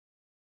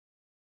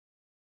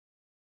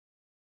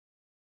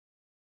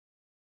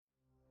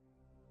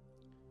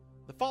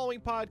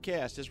following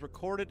podcast is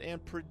recorded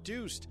and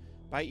produced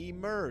by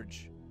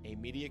Emerge, a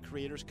media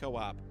creators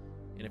co-op,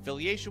 in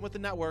affiliation with the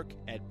network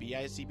at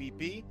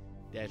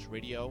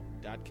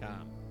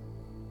bicbp-radio.com.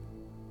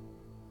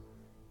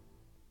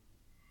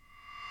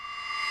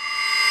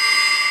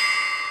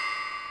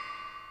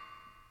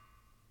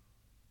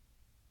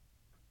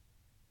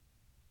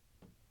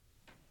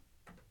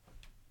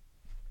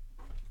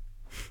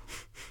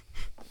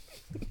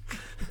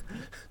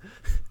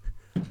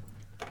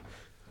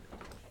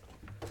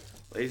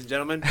 Ladies and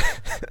gentlemen,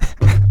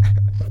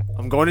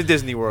 I'm going to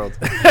Disney World.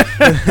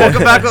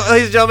 Welcome back,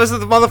 ladies and gentlemen. This is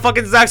the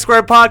motherfucking Zach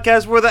Square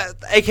podcast. We're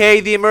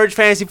aka the Emerge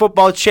Fantasy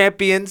Football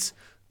Champions.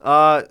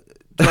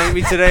 Joining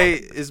me today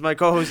is my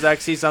co-host Zach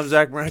Cease. I'm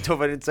Zach Moranto.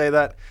 If I didn't say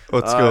that,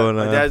 What's going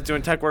on? My dad's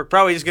doing tech work.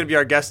 Probably just gonna be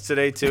our guest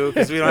today too,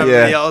 because we don't have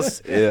anybody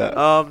else.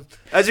 Yeah.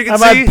 As you can I'm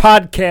see, on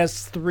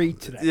podcast 3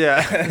 today.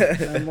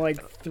 yeah. I'm like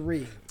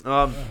 3.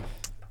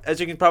 As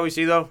you can probably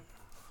see though,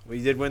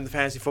 we did win the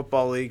Fantasy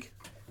Football League.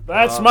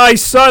 That's my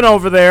son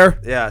over there.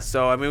 Yeah,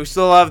 so I mean, we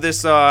still have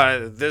this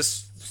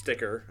this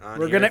sticker on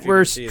here,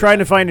 We're trying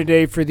to find a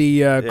day for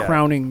the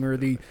crowning or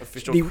the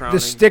official the crowning.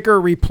 sticker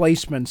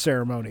replacement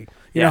ceremony.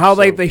 You Yeah, know how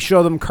so- they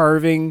show them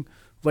carving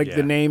like Yeah.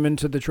 the name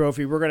into the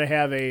trophy. We're gonna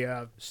have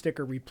a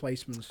sticker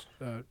replacements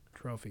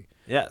trophy.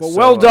 Yeah, Well, so,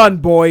 well done,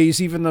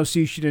 boys. Even though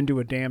Cease didn't do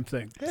a damn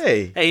thing.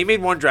 Hey. Hey, he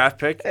made one draft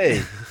pick.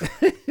 Hey.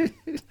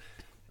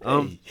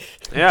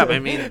 Yeah, I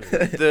mean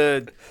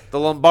the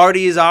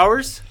Lombardi is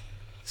ours.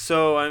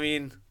 So I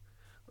mean,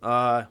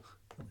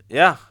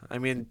 yeah, I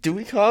mean, Do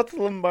we call it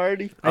the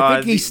Lombardi? I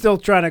think he's the- still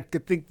trying to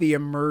think the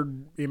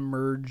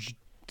emerged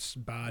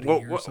body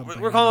or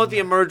something. we're calling it the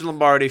Emerge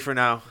Lombardi for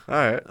now. All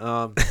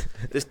right.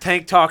 This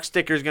Tank Talk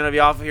sticker is gonna be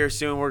off of here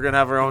soon. We're gonna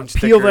have our own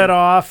sticker. Peel that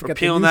off. We're Got the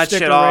peeling new that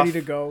sticker shit off. ready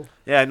to go.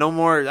 Yeah, no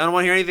more. I don't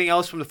want to hear anything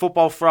else from the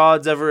football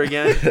frauds ever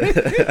again.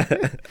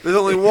 There's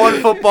only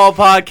one football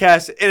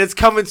podcast, and it's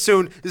coming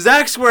soon.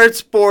 Zach Squared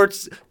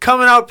Sports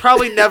coming out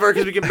probably never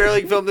because we can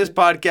barely film this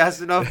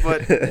podcast enough.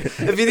 But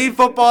if you need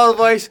football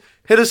advice,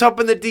 hit us up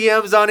in the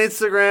DMs on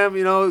Instagram.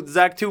 You know,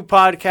 Zach2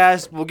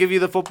 Podcast. We'll give you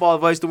the football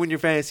advice to win your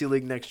fantasy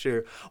league next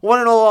year.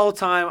 1-0 all the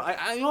time.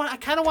 I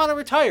kind of want to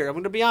retire. I'm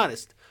going to be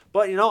honest.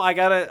 But I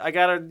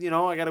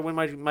gotta win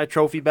my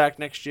trophy back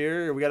next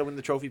year. Or we gotta win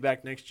the trophy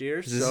back next year.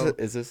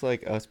 Is this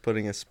like us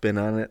putting a spin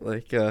on it,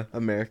 like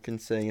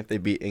Americans saying if they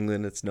beat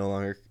England, it's no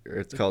longer, or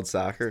it's called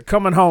soccer?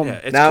 Coming home. Yeah,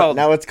 it's now, called.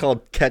 now it's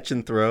called catch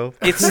and throw.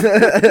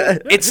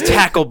 It's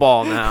tackle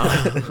ball now.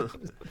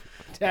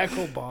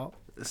 Tackle ball.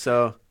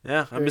 So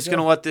yeah, I'm There just you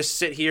gonna go. let this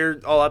sit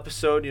here all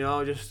episode.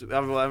 Just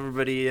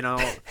everybody,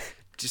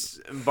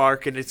 just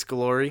embark in its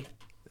glory.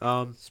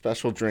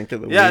 Special drink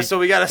of the week. Yeah, so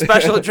we got a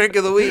special drink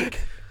of the week.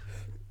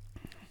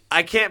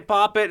 I can't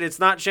pop it. It's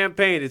not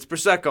champagne. It's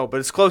Prosecco, but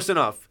it's close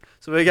enough.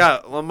 So we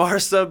got La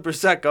Marsa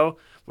Prosecco.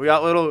 We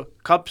got little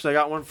cups. I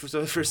got one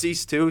for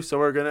Cease too. So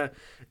we're gonna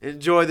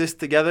enjoy this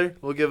together.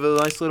 We'll give it a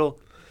nice little.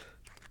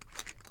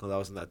 Well, that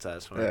wasn't that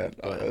satisfying. Yeah,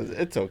 but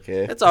it's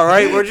okay. it's all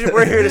right.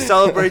 We're here to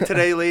celebrate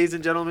today, ladies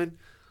and gentlemen.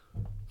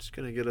 Just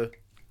gonna get I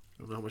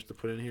don't know how much to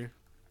put in here.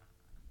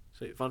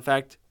 So, fun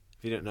fact,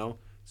 if you didn't know,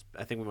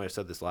 I think we might have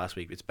said this last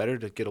week. It's better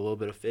to get a little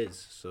bit of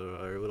fizz,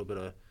 or a little bit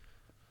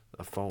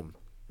of foam.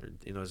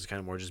 It's kind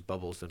of more just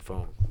bubbles than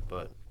foam.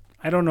 But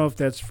I don't know if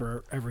that's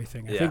for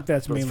everything. I Yeah. think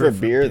that's But mainly for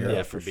beer, though.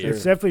 yeah, for for sure. beer.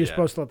 It's definitely Yeah.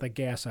 supposed to let the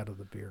gas out of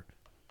the beer.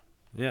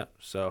 Yeah,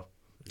 so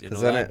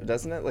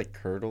Doesn't it like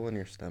curdle in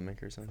your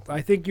stomach or something?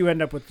 I think you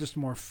end up with just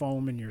more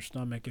foam in your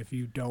stomach if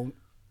you don't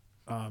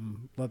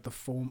let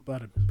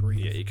it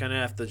breathe. Yeah, you kind of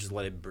have to just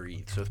let it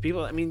breathe. So if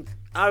people,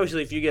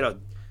 obviously, if you get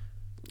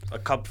a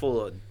cup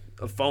full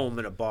of foam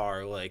in a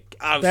bar, like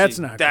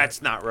obviously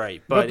That's not not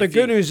right. But the if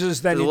good you- news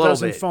is that there's it a little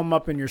doesn't bit. foam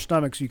up in your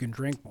stomach, so you can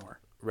drink more.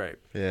 right.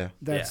 Yeah.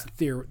 That's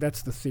Yeah.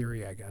 That's the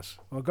theory, I guess.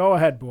 Well, go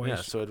ahead, boys. Yeah.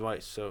 So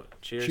advice. So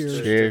cheers. Cheers.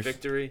 To Cheers.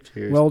 victory.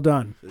 Cheers. Well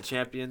done. To the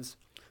champions.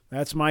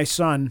 That's my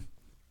son.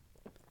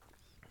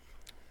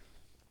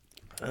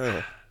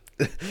 Ugh.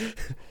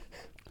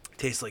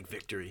 Tastes like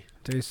victory.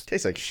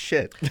 Tastes like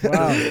shit.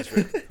 Wow.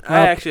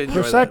 I actually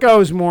enjoy that.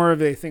 Prosecco is more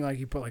of a thing like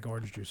you put like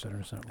orange juice in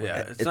or something.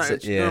 Yeah, It's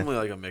it's yeah. normally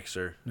like a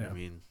mixer. Yeah.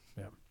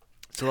 Yeah.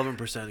 It's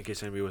 11% in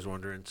case anybody was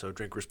wondering. So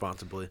drink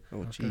responsibly. Oh,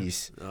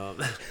 jeez.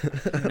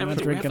 I'm not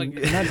drinking.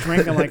 I'm not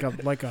drinking like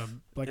a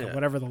Yeah.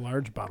 whatever the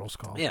large bottle's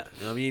called. Yeah,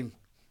 I don't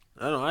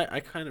know. I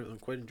kind of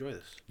quite enjoy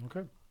this.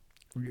 Okay.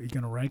 Are you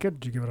gonna rank it?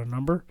 Did you give it a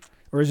number,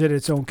 or is it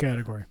its own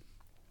category?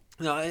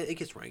 No, it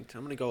gets ranked.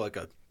 I'm gonna go like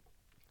a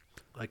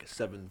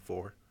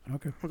 7.4.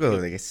 Okay. We'll go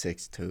with like a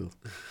 6.2.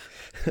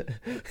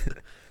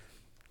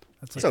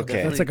 That's It's like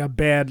okay. That's like a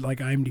bad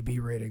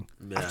IMDb rating.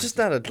 Yeah. I'm just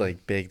not a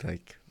big I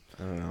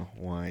don't know,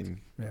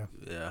 wine Yeah.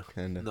 Yeah.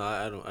 kind of. No,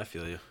 I don't. I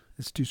feel you.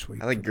 It's too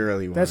sweet. I like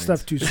girly wine. that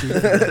stuff too sweet.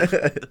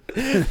 Yeah.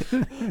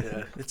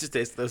 It just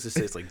tastes. Those just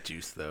taste like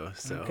juice though.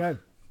 So Okay.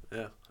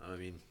 yeah.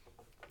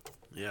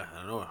 Yeah. I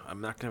don't know.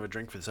 I'm not gonna have a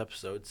drink for this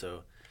episode,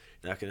 so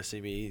you're not gonna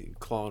see me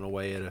clawing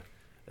away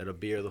at a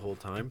beer the whole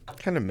time.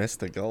 Kind of missed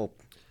the gulp.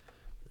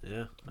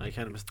 Yeah. I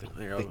kind of missed the.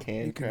 Here, The I'll-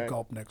 can You can crack.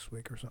 gulp next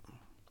week or something.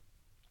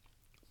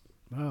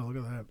 Wow,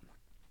 look at that.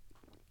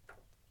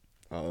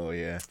 Oh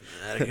yeah.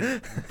 I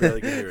can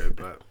barely can hear it,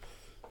 but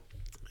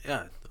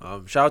yeah.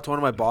 Shout out to one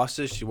of my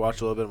bosses. She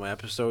watched a little bit of my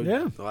episode.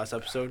 Yeah. The last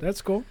episode.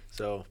 That's cool.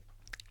 So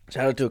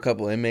Shout out to a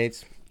couple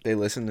inmates. They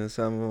listen to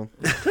some of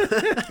them.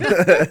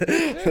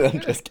 I'm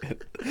just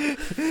kidding.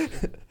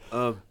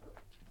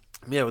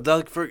 yeah.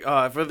 Without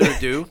further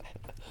ado,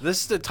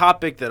 this is the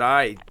topic that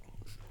I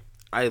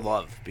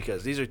love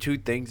because these are two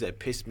things that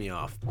piss me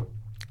off. I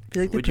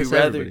feel like they Would you piss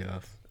rather- everybody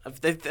off.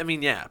 I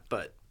mean, yeah,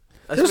 but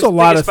There's a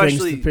lot of things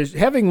especially- to piss.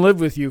 Having lived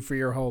with you for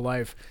your whole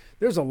life,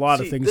 there's a lot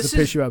of See, things this to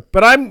piss is- you off.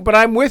 But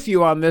I'm with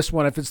you on this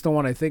one if it's the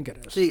one I think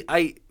it is. See,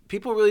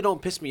 people really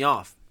don't piss me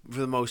off for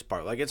the most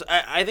part. Like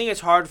I think it's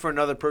hard for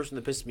another person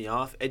to piss me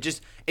off.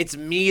 It's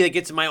me that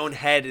gets in my own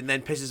head and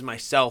then pisses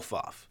myself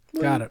off.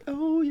 Got it.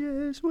 Oh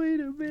yes, wait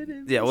a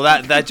minute. Yeah, well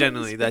that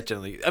generally.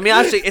 I mean,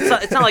 actually,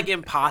 it's not like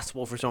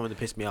impossible for someone to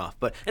piss me off.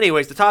 But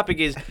anyways, the topic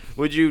is: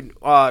 would you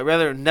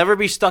rather never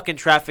be stuck in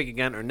traffic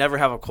again or never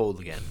have a cold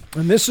again?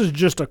 And this is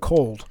just a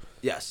cold,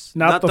 Yes,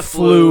 Not the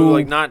flu,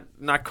 like not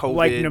COVID,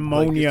 like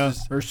pneumonia it's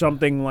just- or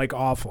something like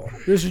awful.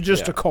 This is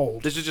just Yeah. a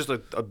cold. This is just a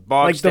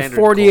bog Like the standard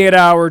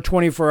 48-hour,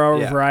 24-hour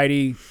Yeah.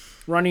 variety,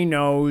 runny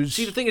nose.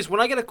 See, the thing is,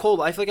 when I get a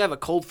cold, I feel like I have a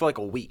cold for like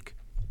a week.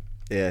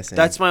 Yeah, same.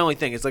 That's my only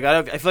thing. It's like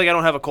I feel like I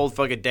don't have a cold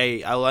for like a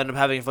day. I'll end up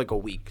having it for like a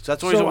week. So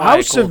that's the only So reason why how a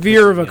cold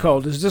severe pisses of a me off.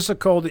 cold? Is this a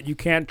cold that you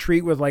can't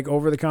treat with like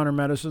over-the-counter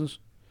medicines?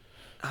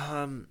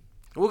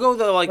 We'll go with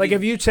the Like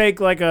if you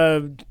take like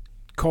a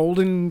cold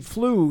and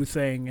flu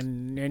thing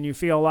and you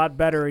feel a lot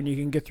better and you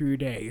can get through your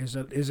day. Is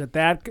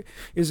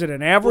it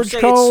an average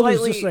we'll say cold? It's Is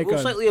slightly, this like we'll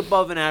a slightly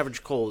above an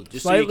average cold.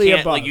 Just Slightly so you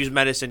can't above. like use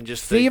medicine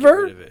just to Fever?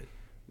 get rid of it.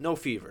 No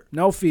fever.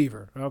 no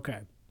fever? Okay.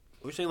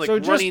 We're saying like So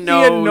just runny the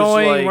nose,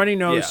 annoying like, runny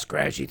nose, Yeah.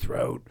 scratchy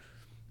throat,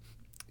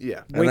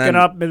 Yeah. And waking then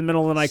up in the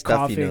middle of the night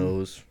stuffy coughing,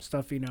 nose.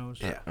 stuffy nose.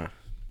 Yeah.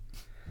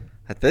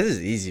 This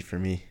is easy for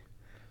me.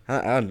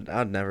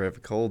 I'd never have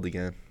a cold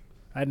again.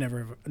 I'd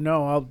never.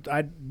 No, I'll don't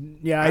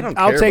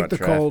I'll care take about the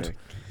cold. traffic.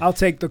 I'll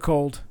take the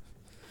cold.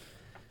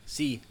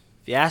 See,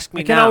 if you ask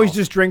me I can now, always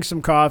just drink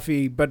some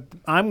coffee, but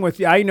I'm with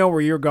you. I know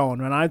where you're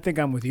going, and I think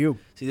I'm with you.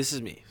 see, this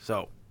is me.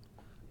 So,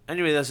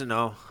 anybody that doesn't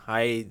know,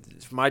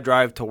 my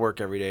drive to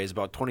work every day is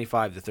about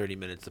 25 to 30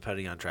 minutes,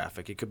 depending on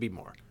traffic. It could be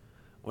more.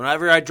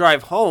 Whenever I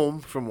drive home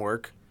from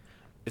work,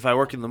 if I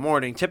work in the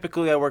morning,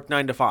 typically I work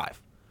 9 to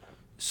 5.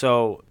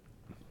 So,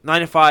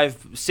 9 to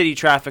 5 city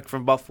traffic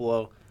from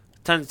Buffalo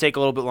tends to take a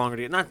little bit longer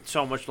to get. Not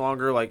so much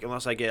longer, like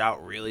unless I get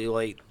out really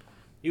late.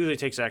 Usually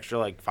takes extra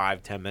like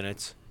 5-10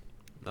 minutes.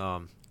 I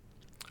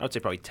would say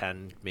probably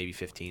 10, maybe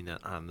 15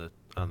 on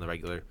the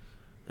regular.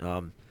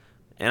 And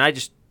I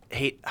just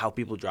hate how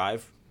people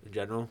drive in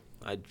general.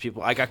 I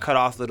got cut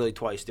off literally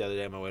twice the other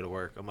day on my way to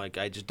work. I'm like,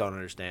 I just don't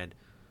understand.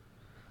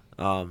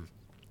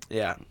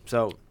 Yeah,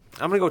 so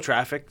I'm gonna go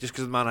traffic just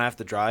because of the amount I have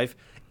to drive.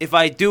 If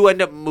I do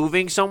end up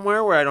moving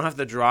somewhere where I don't have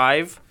to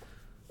drive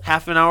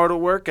half an hour to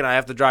work and I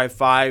have to drive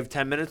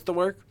 5-10 minutes to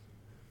work,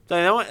 so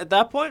you know what? At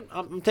that point,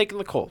 I'm taking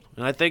the cold.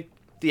 And I think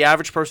the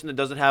average person that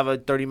doesn't have a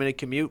 30-minute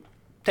commute,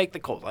 take the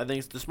cold. I think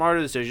it's the smarter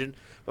decision.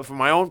 But from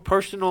my own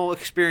personal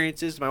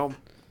experiences,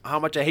 how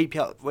much I hate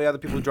the way other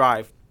people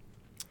drive,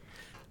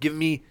 give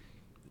me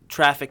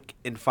traffic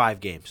in 5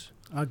 games.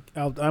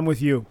 I'm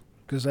with you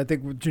because I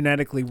think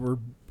genetically we're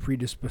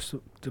predisposed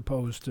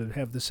to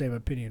have the same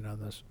opinion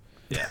on this.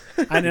 Yeah.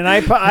 And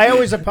I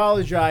always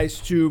apologize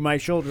to my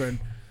children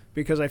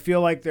because I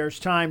feel like there's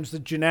times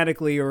that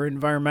genetically or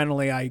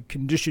environmentally I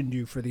conditioned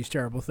you for these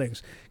terrible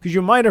things. Because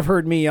you might have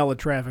heard me yell at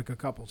traffic a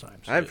couple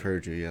times. I've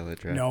heard you yell at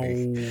traffic. No,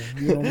 you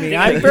know me.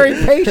 I'm very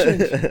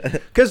patient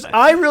because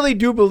I really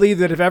do believe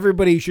that if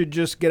everybody should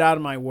just get out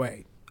of my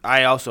way.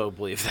 I also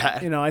believe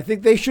that. You know, I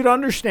think they should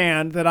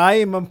understand that I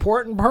am an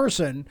important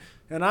person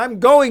and I'm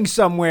going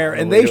somewhere,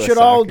 and they should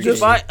all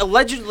just.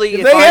 Allegedly,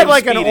 If they had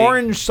like an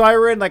orange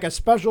siren, like a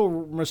special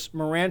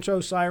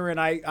Marancho siren,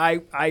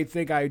 I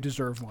think I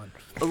deserve one.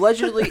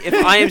 Allegedly, if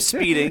I am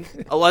speeding,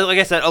 like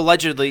I said,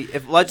 allegedly,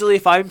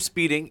 if I'm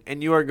speeding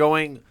and you are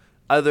going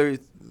either.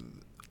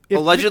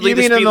 Allegedly, you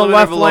the mean speed in the limit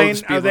left or below the lane?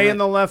 speed Are they limit. in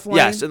the left lane?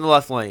 Yes, in the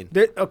left lane.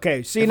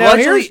 Okay, see If now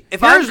allegedly-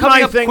 here's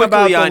my thing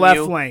about the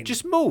left lane.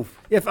 just move.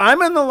 If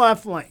I'm in the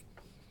left lane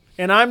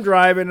and I'm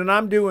driving and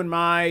I'm doing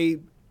my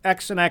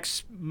X and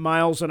X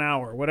miles an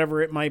hour,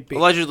 whatever it might be.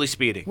 Allegedly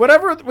speeding.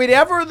 Whatever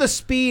the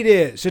speed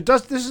is,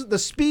 the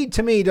speed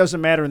to me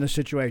doesn't matter in this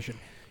situation.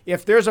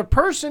 If there's a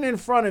person in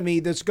front of me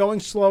that's going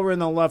slower in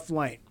the left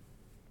lane,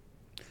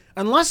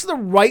 unless the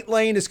right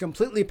lane is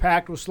completely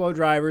packed with slow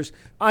drivers,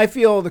 I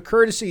feel the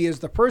courtesy is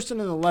the person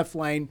in the left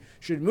lane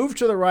should move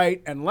to the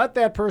right and let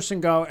that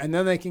person go, and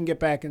then they can get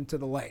back into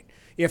the lane.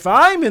 If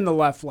I'm in the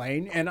left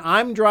lane and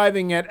I'm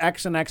driving at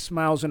X and X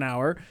miles an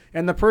hour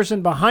and the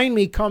person behind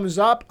me comes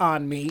up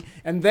on me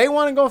and they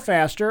want to go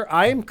faster,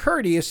 I am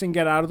courteous and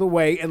get out of the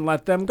way and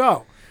let them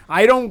go.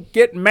 I don't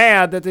get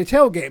mad that they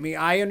tailgate me.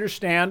 I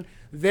understand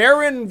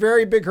they're in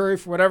very big hurry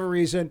for whatever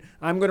reason.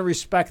 I'm going to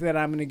respect that.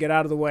 I'm going to get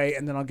out of the way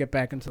and then I'll get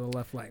back into the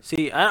left lane.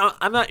 See,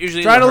 I'm not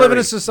usually Try in to a live in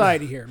hurry. a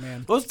society here,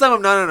 man. Most of the time,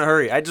 I'm not in a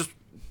hurry. I just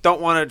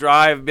don't want to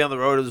drive and be on the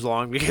road as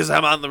long because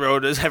I'm on the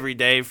road every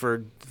day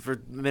for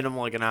minimum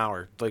like an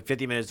hour, like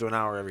 50 minutes to an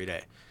hour every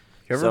day.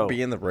 You ever So-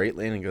 be in the right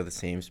lane and go the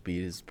same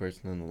speed as the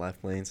person in the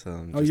left lane? So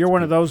I'm Oh, just you're to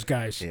one be- of those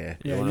guys. Yeah.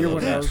 Yeah, you're one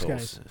of those assholes.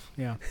 guys.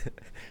 Yeah.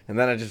 And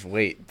then I just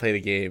wait, play the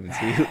game,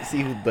 and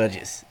see who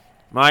budges.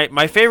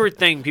 My favorite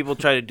thing people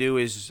try to do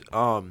is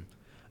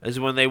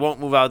when they won't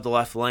move out of the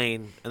left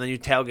lane, and then you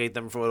tailgate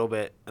them for a little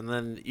bit, and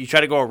then you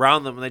try to go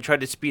around them, and they try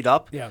to speed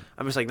up. Yeah.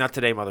 I'm just like, not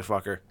today,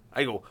 motherfucker.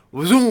 I go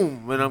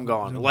zoom, and I'm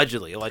gone.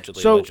 Allegedly.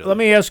 So let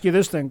me ask you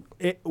this thing: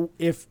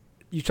 if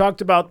you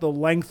talked about the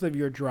length of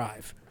your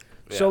drive,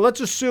 so Yeah. let's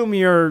assume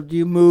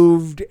you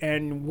moved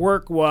and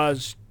work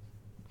was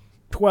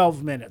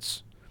 12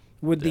 minutes.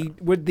 Would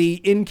the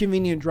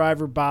inconvenient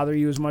driver bother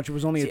you as much? It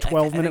was only a See, I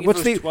 12 think minute.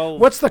 if it was 12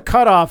 What's the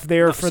cutoff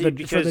there No, for see,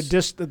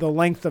 the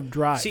length of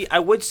drive? See, I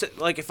would say,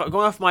 like, if I'm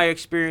going off my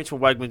experience from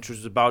Wegmans, which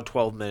was about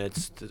 12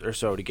 minutes or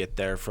so to get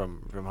there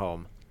from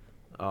home,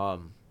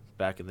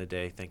 back in the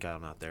day. Thank God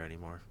I'm not there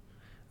anymore.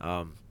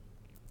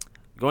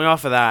 Going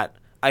off of that,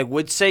 I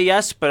would say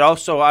yes, but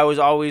also I was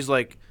always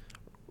like,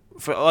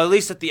 at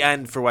least at the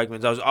end for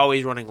Wegmans, I was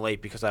always running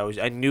late because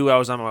I knew I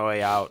was on my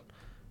way out.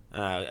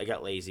 I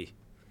got lazy,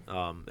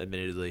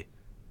 admittedly.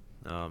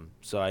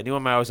 So I knew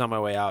I was on my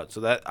way out.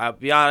 So that, I'll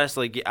be honest,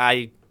 like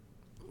I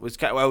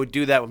would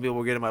do that when people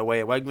were getting my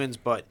way at Wegmans,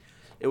 but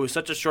it was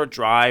such a short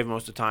drive.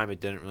 Most of the time, it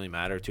didn't really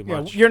matter too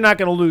Yeah, much. you're not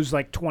going to lose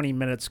like 20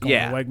 minutes going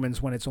Yeah. to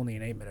Wegmans when it's only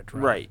an 8-minute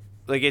drive. Right.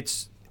 Like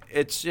it's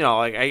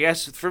like I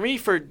guess for me,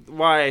 for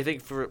why I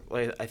think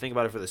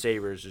about it for the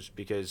Sabres is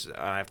because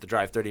I have to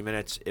drive 30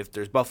 minutes. If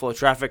there's Buffalo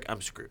traffic,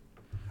 I'm screwed.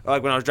 Or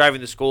like when I was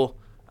driving to school,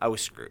 I was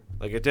screwed.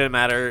 Like it didn't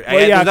matter. Well,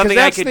 yeah, there's nothing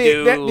I could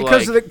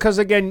do. Because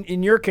again,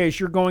 in your case,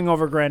 you're going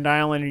over Grand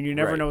Island, and you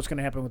never Right. know what's going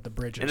to happen with the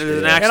bridges. And if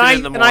there's an accident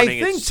in the and I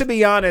morning, think, to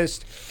be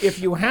honest, if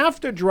you have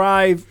to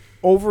drive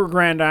over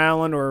Grand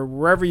Island or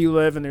wherever you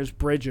live, and there's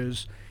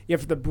bridges,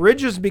 if the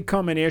bridges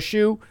become an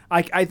issue,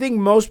 I think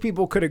most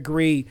people could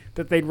agree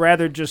that they'd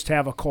rather just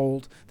have a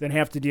cold than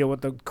have to deal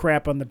with the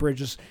crap on the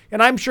bridges.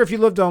 And I'm sure if you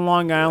lived on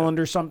Long Island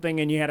or something,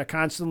 and you had to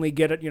constantly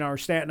get it, or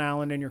Staten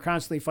Island, and you're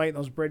constantly fighting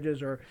those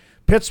bridges, or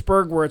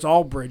Pittsburgh, where it's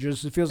all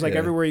bridges. It feels like Yeah.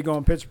 everywhere you go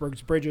in Pittsburgh,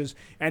 it's bridges.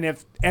 And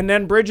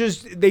then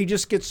bridges, they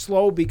just get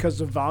slow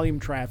because of volume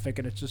traffic,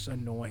 and it's just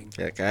annoying.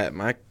 Yeah,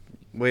 my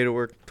way to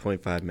work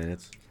 25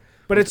 minutes.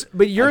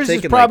 But yours is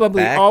taking, like,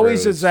 probably back always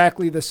roads.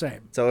 exactly the same.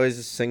 It's always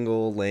a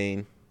single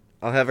lane.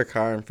 I'll have a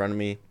car in front of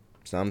me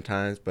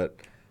sometimes, but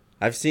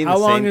I've seen How the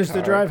long same is the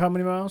car- drive? How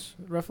many miles,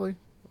 roughly?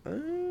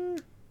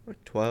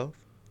 Like 12.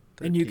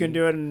 And you can 13.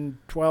 do it in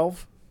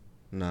 12?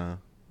 No.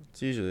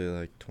 It's usually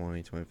like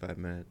 20,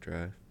 25-minute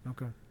drive.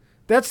 Okay.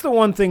 That's the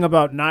one thing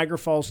about Niagara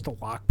Falls to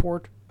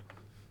Lockport.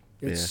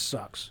 It Yeah.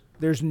 sucks.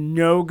 There's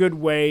no good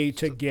way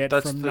to get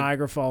that's from the-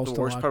 Niagara Falls the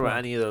to worst Lockport. part about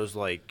any of those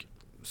like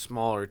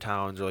smaller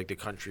towns or like the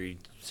country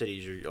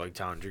cities or like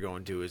towns you're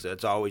going to is that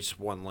it's always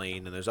one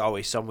lane and there's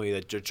always somebody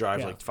that just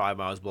drives Yeah. like 5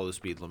 miles below the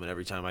speed limit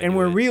every time I And do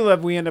where it. we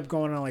live, we end up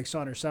going on like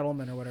Sonner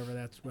Settlement or whatever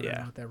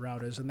Yeah. what that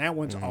route is, and that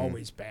one's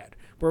always bad.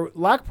 Where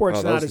Lockport's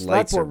Oh, not those as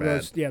lights are Lockport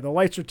roads. bad. Yeah, the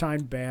lights are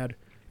timed bad.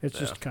 It's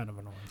just kind of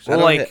annoying. Well, I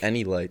don't like- hit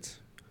any lights.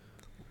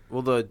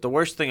 Well, the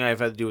worst thing I've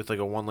had to do with like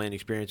a one lane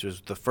experience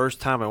was the first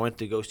time I went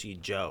to go see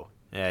Joe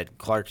at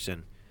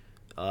Clarkson.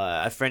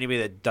 For anybody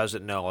that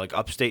doesn't know, like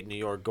upstate New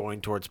York,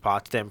 going towards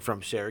Potsdam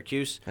from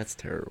Syracuse, That's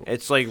terrible.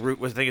 it's like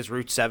I think it's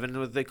Route 7,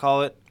 what they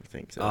call it. I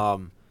think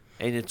so.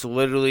 And it's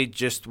literally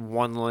just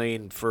one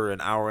lane for an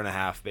hour and a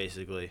half,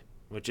 basically.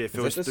 Which if is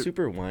it was that the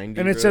super windy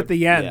And it's road? at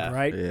the end, Yeah.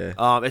 right?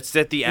 Yeah. It's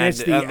at the And end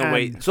it's the on the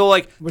way. end, So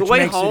like Which the way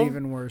makes home, it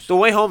even worse. the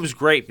way home is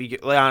great.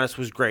 Honest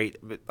was great,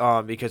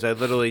 but, because I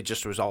literally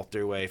just was all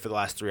through way for the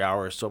last 3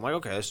 hours. So I'm like,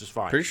 okay, this is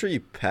fine. Pretty sure you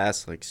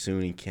pass like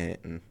SUNY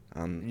Canton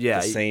on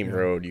Yeah, the same yeah.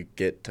 road you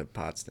get to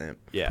Potsdam.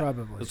 Yeah,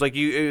 Probably. It's like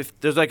if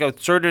there's like a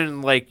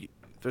certain like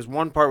there's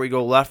one part where you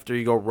go left or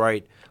you go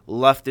right.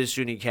 Left is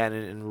SUNY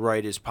Canton and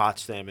right is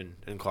Potsdam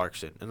and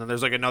Clarkson. And then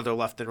there's like another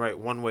left and right.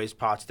 One way is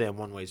Potsdam,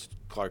 one way is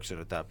Clarkson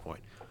at that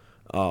point.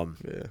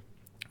 Yeah.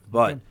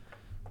 But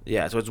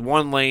yeah, so it's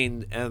one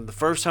lane. And the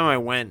first time I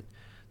went,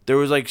 there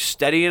was like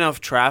steady enough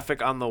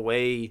traffic on the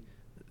way.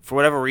 For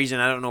whatever reason,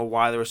 I don't know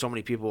why there were so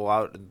many people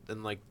out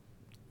in like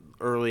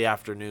early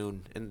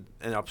afternoon in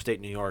upstate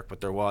New York,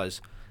 but there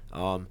was.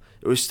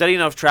 It was steady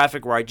enough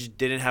traffic where I just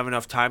didn't have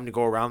enough time to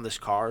go around this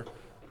car,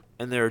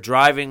 and they were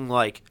driving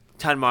like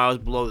 10 miles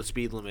below the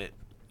speed limit.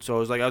 So it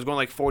was like I was going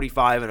like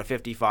 45 and a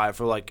 55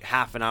 for like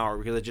half an hour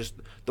because it just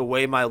the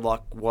way my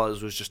luck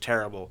was just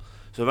terrible.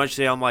 So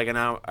eventually I'm like an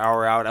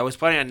hour out. I was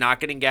planning on not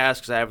getting gas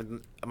because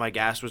my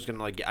gas was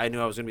gonna I knew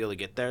I was gonna be able to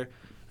get there,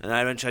 and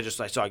I eventually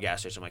I saw a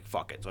gas station. I'm like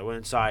fuck it. So I went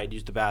inside,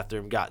 used the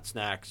bathroom, got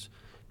snacks,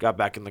 got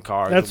back in the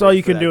car. That's to all wait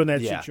you for can do in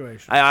that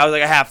situation. I was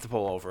like I have to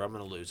pull over. I'm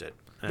gonna lose it.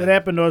 That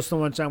happened to us the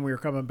one time we were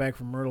coming back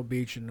from Myrtle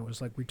Beach, and it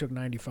was like we took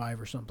 95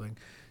 or something,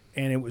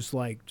 and it was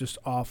like just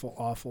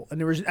awful.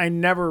 And it was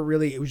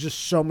just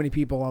so many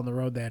people on the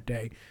road that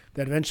day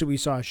that eventually we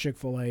saw a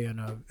Chick-fil-A and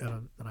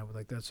I was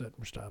like, that's it,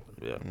 we're stopping.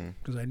 Yeah.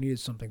 Because I needed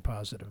something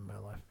positive in my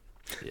life.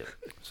 Yeah.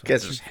 You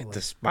guys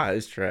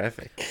despise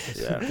traffic.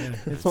 Yeah.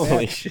 It's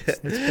Holy bad. shit. It's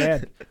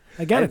bad.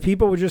 Again, if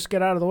people would just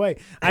get out of the way.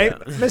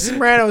 Mrs.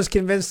 Morano is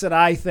convinced that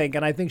I think,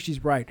 and I think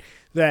she's right,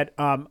 that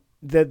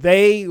that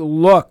they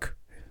look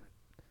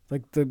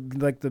like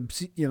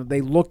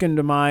they look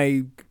into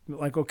my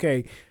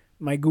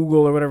my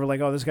Google or whatever,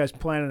 like, oh, this guy's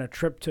planning a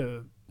trip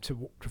to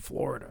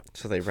Florida.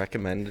 So they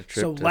recommend a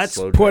trip So to let's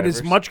slow put drivers?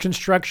 as much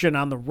construction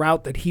on the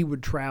route that he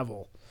would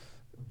travel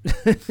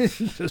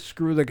to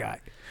screw the guy.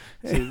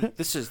 See,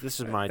 this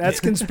is my.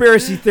 That's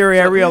conspiracy theory.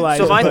 I realize.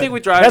 So my but thing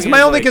with driving. that's my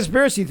is, only like,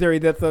 conspiracy theory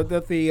that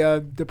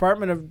the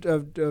Department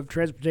of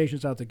Transportation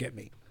is out to get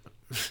me.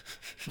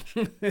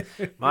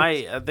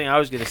 My thing I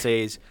was gonna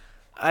say is,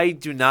 I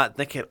do not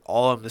think at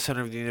all I'm the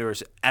center of the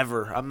universe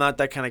ever. I'm not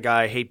that kind of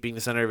guy. I hate being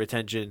the center of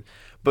attention.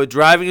 But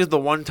driving is the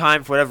one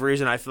time, for whatever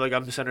reason, I feel like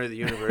I'm the center of the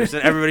universe,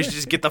 and everybody should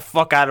just get the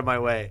fuck out of my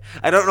way.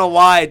 I don't know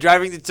why.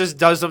 Driving just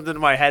does something to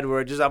my head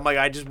where I'm like,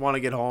 I just want to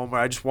get home, or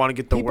I just want to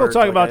get to People work.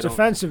 talk Like, about I don't-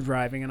 defensive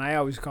driving, and I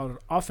always call it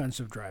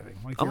offensive driving.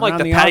 I'm you're like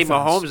on the Patty offense.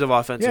 Mahomes of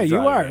offensive. Yeah,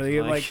 you are. driving.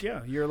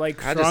 You're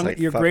like I just strong. like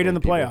You're fucking great in the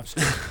with people.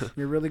 playoffs.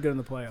 You're really good in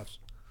the playoffs.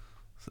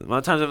 A lot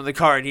of times I'm in the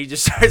car and he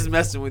just starts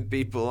messing with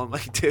people. I'm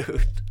like,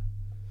 dude.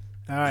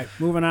 All right,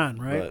 moving on.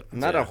 Right? But, I'm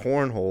not a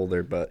horn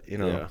holder, but you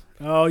know, Yeah.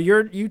 Oh,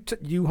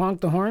 you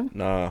honked the horn?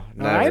 no,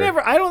 No,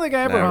 never. I don't think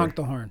I ever Never. honked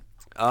the horn.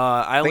 I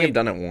I think only. I've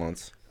done it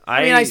once.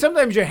 I mean,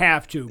 sometimes you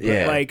have to, but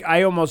Yeah. like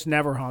I almost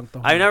never honk the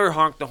horn. I never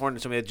honked the horn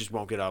at somebody that just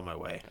won't get out of my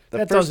way. The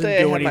That first doesn't day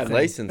I do had anything. my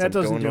license, That I'm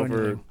doesn't going do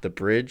over anything. the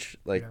bridge,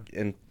 like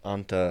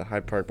onto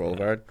Hyde Park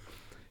Boulevard,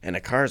 and a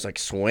car's like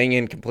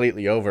swinging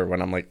completely over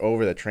when I'm like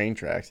over the train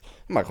tracks.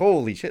 I'm like,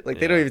 holy shit! Like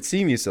they don't Yeah. even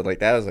see me, so like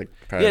that was like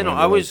probably Yeah, no, one of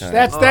the I only was-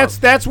 times.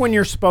 That's when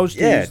you're supposed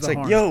to yeah, use it's the like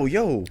horn.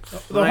 yo.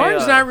 The My,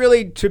 horn's not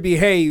really to be,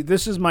 hey,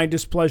 this is my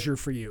displeasure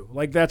for you.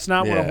 Like that's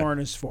not what a Yeah. horn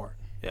is for.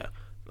 Yeah.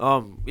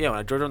 When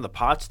I drove down the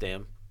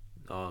Potsdam,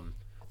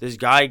 this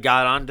guy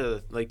got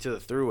onto to the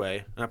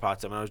throughway. Not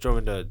Potsdam. When I was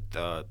driving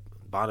to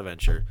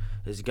Bonaventure,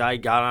 this guy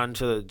got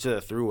onto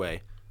the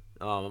throughway.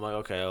 I'm like,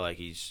 okay, like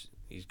he's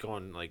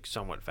going like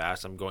somewhat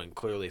fast. I'm going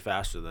clearly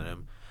faster than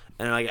him,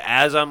 and like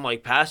as I'm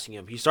like passing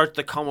him, he starts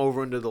to come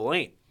over into the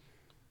lane.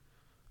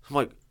 I'm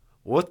like,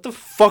 what the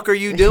fuck are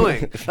you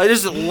doing? I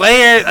just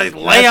lay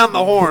on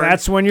the horn.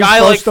 That's when you're Guy,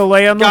 supposed to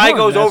lay on the guy horn.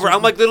 goes That's over. when-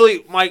 I'm like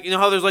literally, you know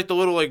how there's like the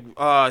little like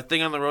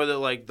thing on the road that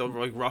like the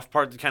like rough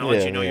part that kind of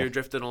lets Yeah, you know yeah. you're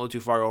drifting a little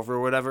too far over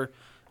or whatever.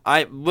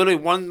 I literally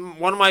one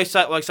of my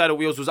side of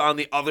wheels was on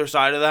the other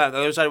side of that. The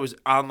other side was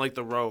on like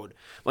the road,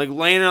 like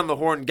laying on the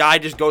horn. Guy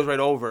just goes right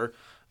over.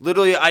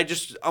 Literally,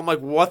 I'm like,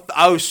 what?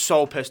 I was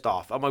so pissed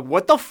off. I'm like,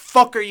 what the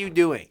fuck are you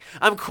doing?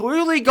 I'm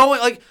clearly going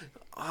like,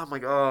 I'm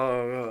like,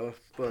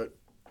 but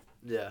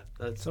yeah,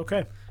 It's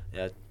okay.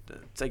 yeah,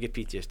 it's like a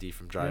PTSD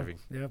from driving.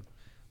 Yeah.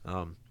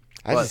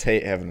 I But- just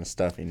hate having a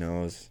stuffy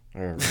nose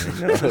or a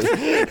runny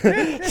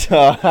nose. So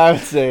I would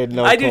say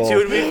no. I do cold.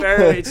 too. To be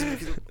fair, it's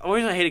because the only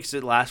reason I hate it because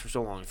it lasts for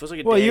so long. It feels like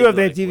a Well, day, you have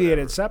but, that like, deviated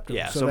whatever. septum.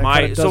 Yeah, so so that my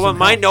kinda so when doesn't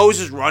my help. nose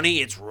is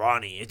runny, it's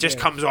runny. It just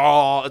comes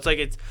all. It's like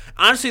it's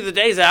honestly the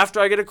days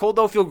after I get a cold,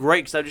 though, feel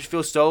great because I just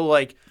feel so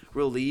like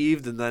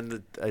relieved, and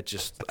then it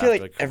just. I feel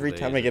after, like a couple every days,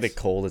 time I get a it's-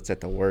 cold, it's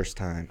at the worst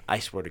time. I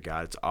swear to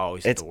God, it's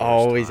always. It's at the worst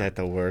always time. at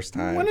the worst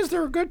time. When is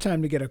there a good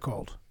time to get a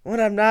cold? When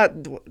I'm not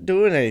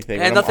doing anything.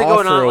 And when nothing I'm off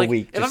going for on. a Like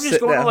week, if I'm just sitting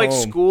going to at like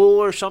home. school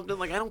or something,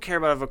 like I don't care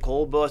about if I have a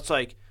cold, but it's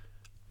like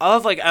I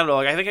have like I don't know.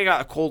 Like I think I got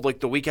a cold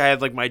like the week I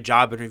had like my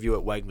job interview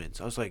at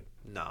Wegmans. I was like,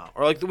 nah.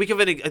 Or like the week of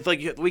it's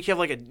like the week you have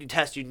like a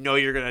test you know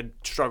you're gonna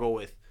struggle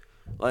with,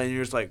 like, and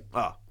you're just like,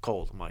 oh,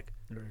 cold. I'm like,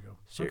 There you go.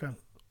 Ser- Okay.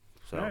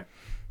 so. All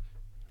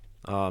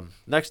right.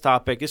 Next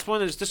topic. This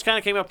one is just kind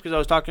of came up because I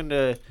was talking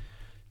to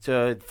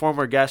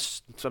former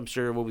guests. So I'm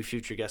sure we'll be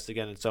future guests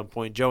again at some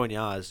point. Joe and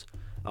Yaz.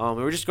 We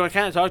were just going to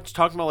kind of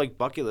talking about like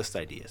bucket list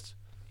ideas,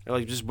 or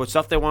like just what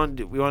stuff we want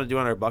to do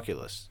on our bucket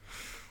list.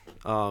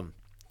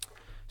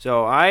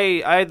 So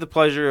I had the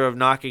pleasure of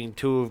knocking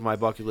 2 of my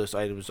bucket list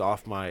items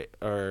off my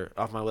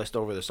list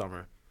over the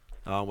summer,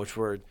 which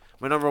were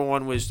my number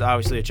one was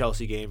obviously a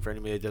Chelsea game for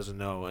anybody that doesn't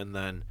know, and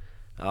then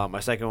my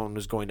second one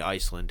was going to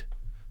Iceland.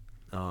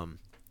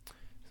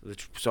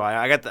 So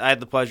I had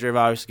the pleasure of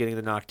obviously getting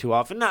to knock 2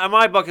 off, and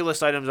my bucket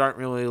list items aren't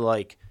really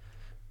like,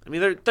 I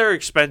mean they're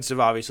expensive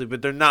obviously,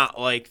 but they're not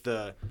like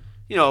the,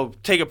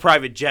 take a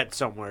private jet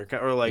somewhere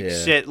or like Yeah.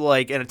 sit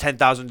like in a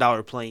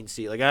 $10,000 plane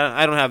seat. Like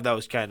I don't have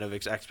those kind of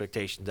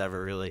expectations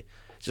ever really.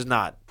 It's just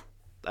not.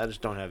 I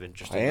just don't have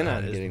interest in Plan that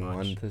on as getting much.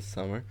 one this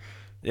summer.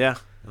 Yeah,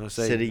 I would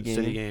say City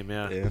City game. game.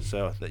 Yeah. Yeah.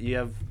 So that you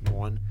have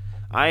one.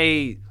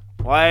 I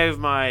have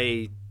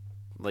my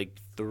like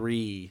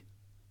 3.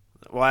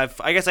 Well,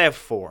 I guess I have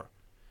 4.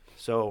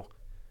 So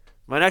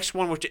my next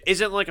one, which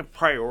isn't like a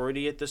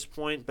priority at this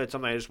point, but it's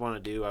something I just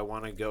want to do. I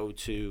want to go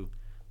to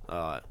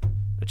a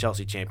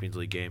Chelsea Champions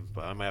League game,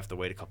 but I might have to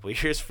wait a couple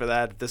of years for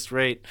that at this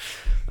rate.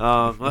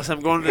 Unless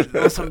I'm flying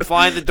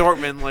to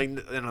Dortmund like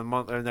in a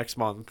month or next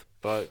month,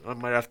 but I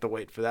might have to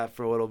wait for that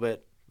for a little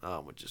bit,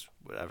 which is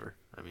whatever.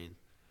 I mean,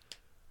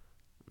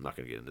 I'm not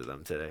gonna get into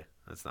them today.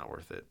 That's not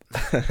worth it.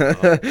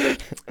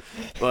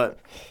 But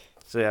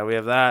So yeah, we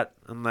have that,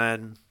 and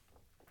then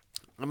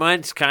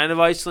mine's kind of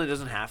Iceland. It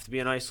doesn't have to be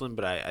in Iceland,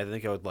 but I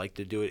think I would like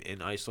to do it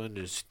in Iceland.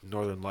 Is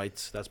Northern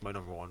Lights. That's my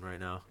number one right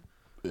now.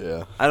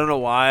 Yeah. I don't know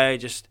why.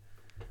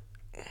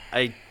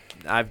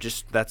 I've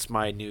just that's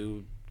my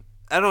new.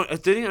 I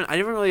didn't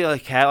really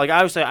like have like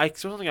I was like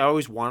it's something I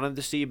always wanted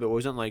to see, but it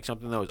wasn't like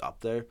something that was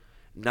up there.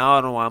 Now I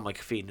don't know why I'm like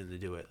feeding to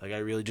do it. Like I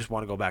really just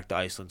want to go back to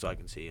Iceland so I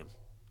can see him.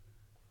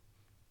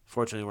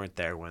 Fortunately, we weren't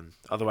there when.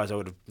 Otherwise, I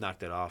would have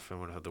knocked it off and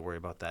wouldn't have to worry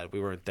about that.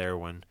 We weren't there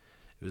when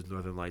it was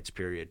Northern Lights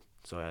period,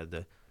 so I had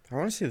to. I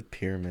want to see the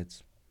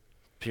pyramids.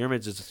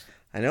 Pyramids is.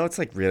 I know it's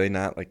like really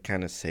not like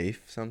kind of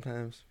safe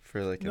sometimes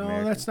for like No,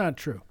 Americans. that's not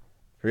true.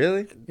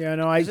 Really? Yeah,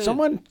 no.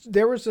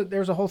 There was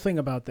a whole thing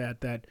about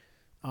that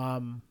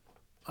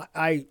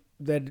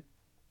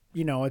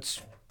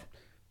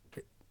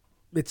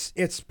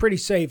it's pretty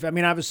safe. I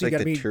mean, obviously, Like you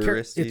got to the be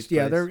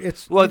touristy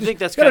place? Well, I think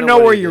that's got to kinda know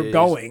what where it you're is.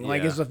 going.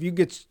 Like, Yeah. as if you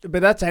get,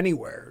 but that's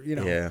anywhere.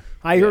 Yeah.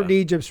 I heard Yeah.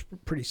 Egypt's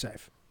pretty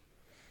safe.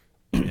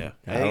 Yeah,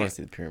 I want to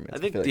see the pyramids. I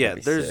think feel like yeah.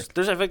 it'd be sick.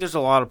 I think there's a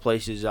lot of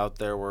places out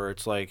there where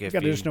it's like You if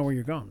got to just know where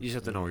you're going. you just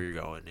have to know where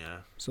you're going. Yeah.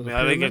 So I the mean,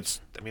 I think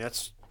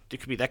pyramids?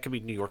 that could be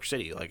New York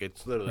City. Like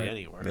it's literally Right.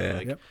 anywhere. Yeah.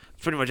 Like Yep.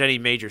 pretty much any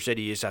major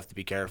city, you just have to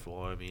be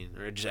careful. I mean,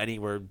 or just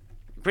anywhere,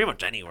 pretty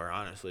much anywhere.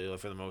 Honestly, like,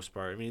 for the most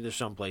part. I mean, there's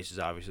some places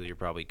obviously you're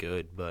probably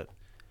good, but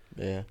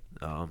Yeah.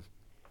 yeah.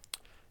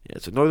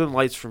 So Northern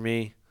Lights for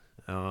me.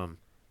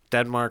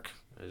 Denmark,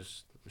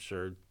 as I'm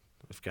sure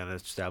I've kind of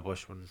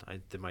established when I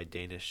did my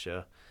Danish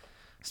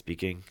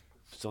speaking.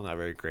 Still not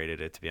very great at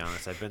it, to be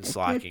honest. I've been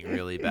slacking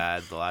really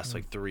bad the last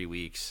like 3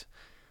 weeks.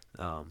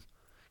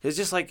 It's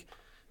just like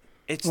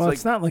it's Well, like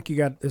it's not like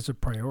it's a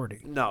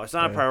priority. no, it's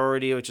not a Yeah.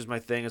 priority, which is my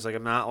thing. It's like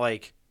I'm not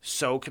like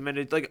so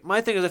committed. Like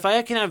my thing is if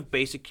I can have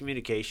basic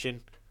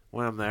communication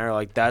when I'm there,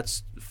 like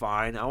that's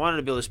fine. I wanted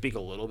to be able to speak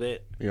a little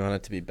bit. You want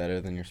it to be better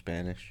than your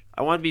Spanish?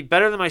 I want to be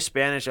better than my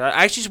Spanish. I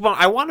actually just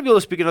I want to be able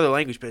to speak another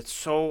language, but it's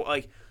so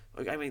like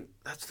I mean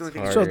that's the only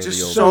thing. It's It's harder just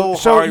the older-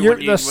 so So hard. you're,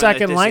 when you- the when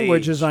second at this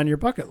language age. is on your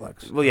bucket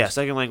list. Well, yeah,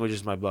 second language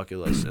is my bucket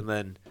list, and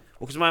then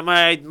because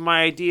my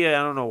idea,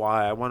 I don't know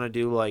why I want to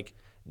do like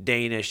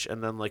Danish,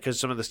 and then like because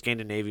some of the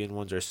Scandinavian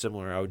ones are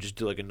similar, I would just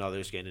do like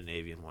another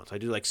Scandinavian one. So I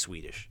do like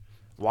Swedish.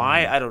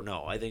 Why I don't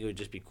know. I think it would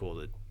just be cool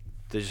to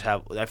just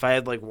have if I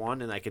had like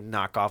one and I could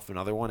knock off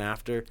another one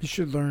after. You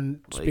should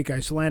learn speak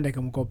Icelandic,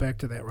 and we'll go back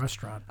to that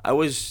restaurant. I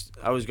was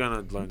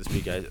gonna learn to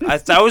speak.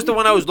 That was the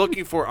one I was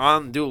looking for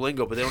on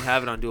Duolingo, but they don't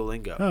have it on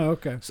Duolingo. Oh,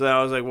 okay. So then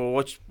I was like, well,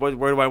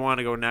 where do I want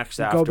to go next?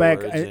 Go Afterwards? back,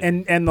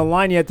 and the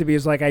line you have to be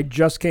is like, I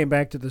just came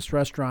back to this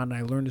restaurant,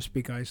 and I learned to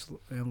speak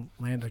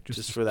Icelandic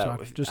just for that.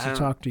 to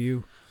talk to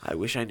you. I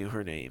wish I knew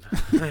her name.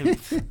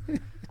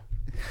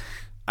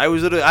 I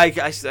was literally. I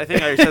think I said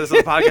this on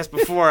the podcast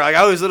before. Like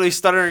I was literally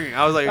stuttering.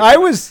 I was like, I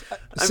was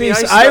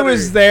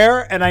stuttered.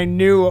 there, and I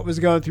knew what was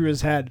going through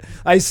his head.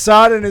 I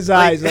saw it in his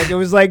eyes. Like it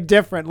was like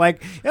different.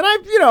 Like, and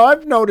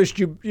I've noticed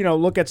you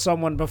look at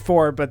someone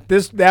before, but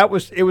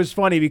it was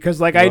funny because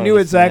like I knew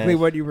exactly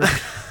what you were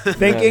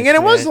thinking, and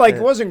it was like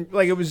it wasn't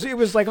like it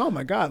was like, oh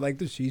my god, like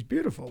this, she's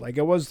beautiful. Like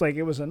it was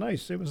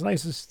nice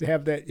to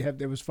have that.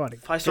 It was funny.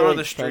 if I saw her on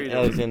the street,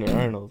 Alexander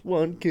Arnold.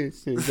 One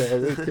kiss is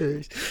all it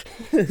takes.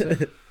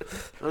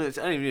 I didn't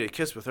even need a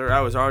kiss with her. I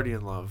was already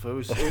in love. It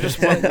was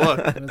just one look.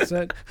 That's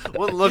it.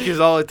 One look is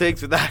all it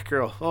takes with that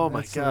girl. Oh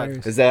my That's god,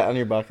 hilarious. Is that on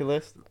your bucket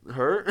list?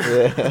 her.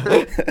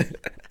 Yeah.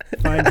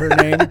 Find her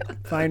name.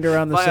 Find her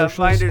on the socials.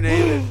 Find her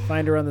name.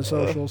 Find her on the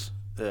socials.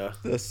 Yeah.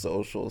 The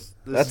socials.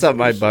 The That's on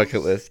my socials.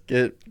 bucket list.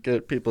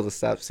 Get people to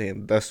stop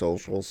saying the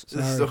socials.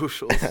 The Sorry.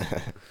 socials.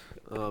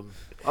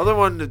 Other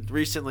one that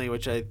recently,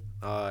 which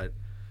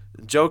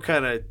Joe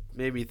kind of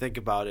made me think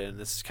about it, and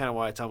this is kind of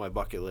why it's on my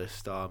bucket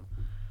list.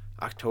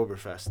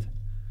 Oktoberfest.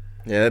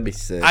 Yeah, that'd be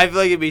sick. I feel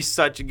like it'd be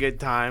such a good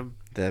time,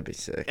 That'd be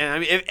sick.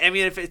 and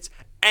if it's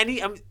any,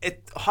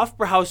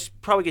 Hofbrauhaus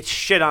probably gets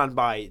shit on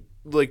by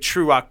like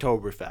true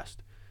Oktoberfest.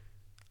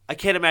 I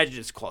can't imagine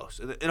it's close.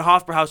 And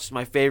Hofbrauhaus is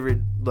my favorite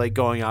like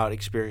going out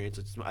experience.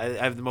 I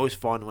have the most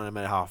fun when I'm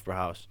at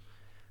Hofbrauhaus.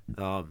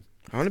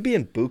 I want to be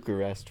in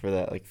Bucharest for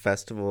that like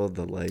festival of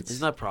the lights.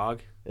 Isn't that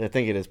Prague? I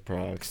think it is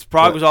Prague.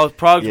 Prague's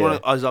yeah. one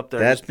of us up there.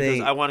 That just because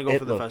thing. I want to go it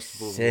for the looks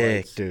festival of sick,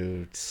 lights.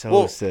 dude. So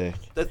Well, sick.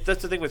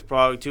 That's the thing with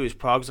Prague too. Is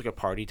Prague's like a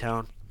party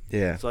town.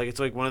 Yeah. So it's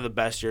like one of the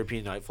best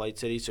European night flight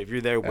cities. So if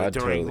you're there I'd during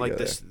totally like go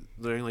this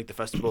during like the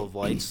festival of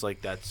lights,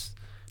 like that's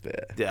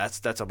Yeah.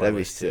 that's on my That'd be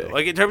list too. sick.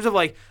 Like in terms of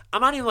like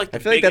I'm not even like the I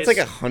feel like that's biggest,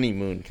 like a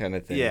honeymoon kind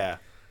of thing. yeah.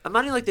 I'm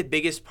not even like the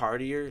biggest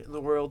partier in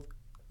the world.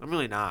 I'm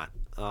really not.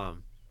 I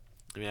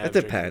mean, I It have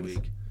a drink a depends.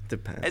 week.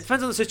 Depends. It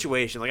depends on the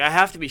situation. Like I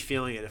have to be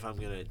feeling it if I'm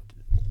gonna,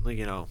 like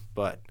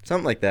but.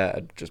 Something like that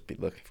I'd just be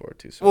looking forward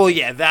to. So Well,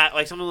 yeah, that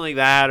like something like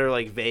that, or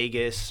like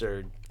Vegas,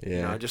 or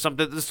Yeah. just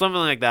something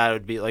like that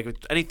would be like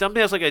something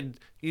that's like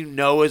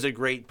is a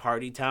great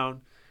party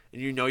town,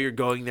 and you're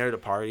going there to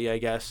party. I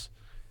guess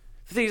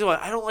the thing is,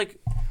 I don't like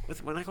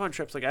when I go on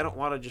trips. Like I don't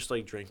want to just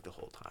like drink the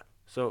whole time.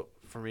 So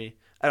for me,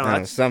 I don't know.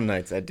 That's, some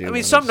nights I do. I mean,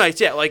 wanna some just-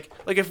 nights, yeah. Like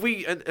if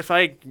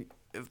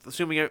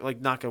assuming like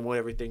knock on wood,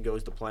 everything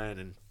goes to plan,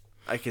 and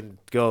I can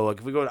go. Like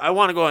if we go, I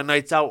want to go on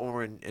nights out when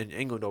we're in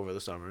England over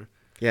the summer.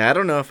 Yeah, I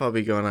don't know if I'll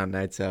be going on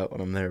nights out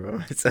when I'm there by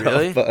myself.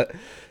 Really? But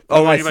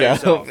Oh, by you by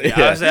yourself. myself.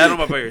 Yeah, I was saying, I don't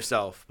know about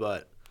yourself,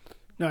 but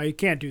No, you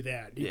can't do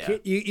that. You, Yeah.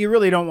 can't, you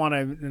really don't want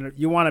to.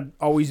 You want to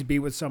always be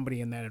with somebody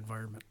in that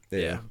environment.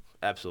 yeah,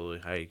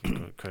 absolutely. I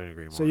couldn't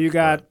agree more. So you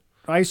got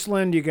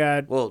Iceland. You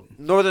got well,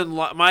 my Northern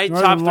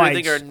top three I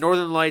think are Lights.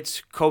 Northern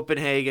Lights,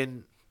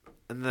 Copenhagen,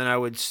 and then I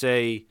would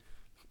say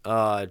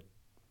Oktoberfest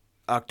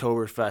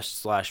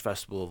 /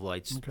 Festival of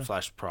Lights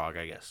 / Prague,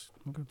 I guess.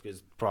 Okay.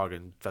 Because Prague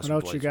and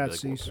Festival else of you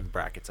Lights got, would be Cease? in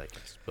brackets, I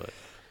guess.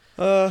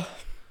 But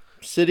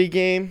City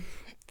game,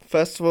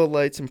 Festival of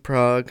Lights in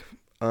Prague.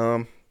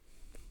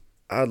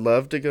 I'd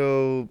love to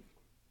go.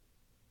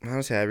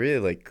 Honestly, I really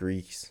like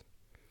Greece.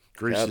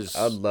 Greece I'd, is.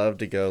 I'd love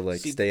to go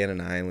See, stay in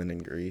an island in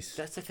Greece.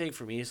 That's the thing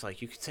for me is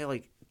like you could say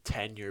like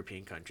 10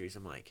 European countries.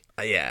 I'm like,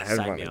 Yeah, Sign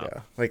I'd want me to up.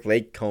 go. Like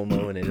Lake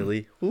Como in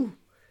Italy. Woo.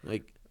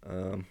 like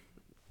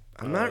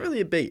I'm not really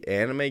a big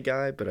anime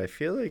guy, but I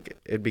feel like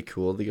it'd be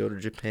cool to go to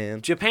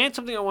Japan. Japan's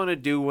something I want to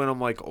do when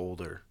I'm like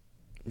older.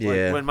 Like,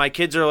 Yeah. when my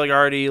kids are like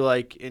already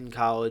like in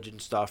college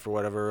and stuff or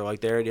whatever, like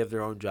they already have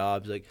their own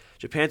jobs. Like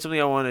Japan's something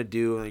I want to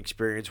do and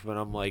experience when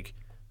I'm like,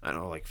 I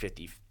don't know, like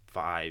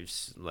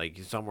 55s, like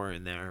somewhere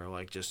in there.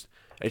 Like it's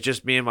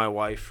just me and my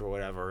wife or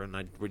whatever,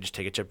 and we just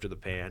take a trip to the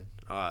pan.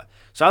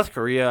 South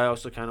Korea, I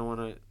also kind of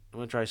want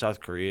to try South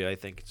Korea. I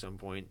think at some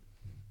point.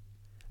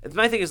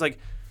 My thing is like,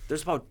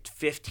 there's about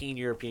 15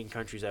 European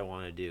countries I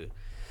want to do.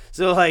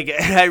 So like,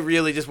 I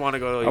really just want to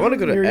go. I want to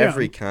go to You're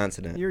every young.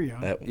 continent You're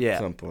young. at Yeah.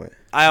 some point.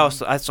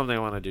 that's something I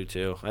want to do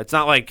too. It's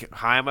not like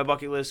high on my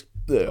bucket list.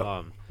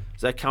 Yeah.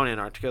 Does that count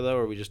Antarctica though,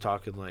 or are we just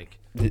talking like?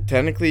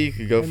 Technically, you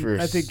could go And for.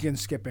 I think you can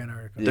skip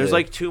Antarctica. Yeah. There's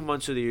like 2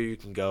 months of the year you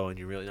can go, and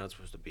you're really not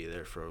supposed to be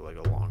there for like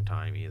a long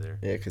time either.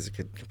 Yeah, because it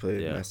could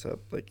completely Yeah. mess up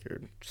like your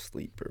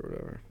sleep or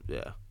whatever.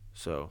 Yeah.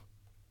 So,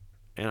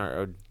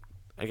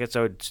 I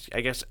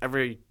guess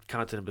every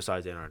continent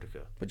besides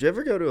Antarctica. Would you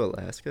ever go to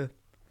Alaska?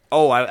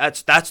 Oh,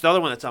 that's the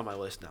other one that's on my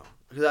list now.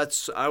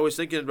 I was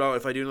thinking about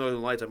if I do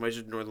Northern Lights, I might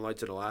just do Northern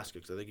Lights in Alaska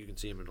because I think you can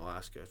see them in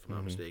Alaska if I'm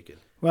not mistaken.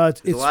 Well,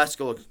 'Cause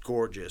Alaska looks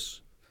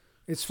gorgeous.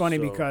 it's funny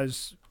so-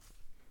 because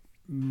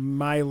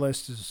my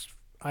list is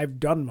I've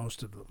done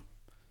most of them.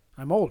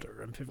 I'm older.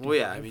 I'm 55. Well,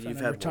 yeah, I mean and you've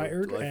I'm had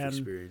retired more life and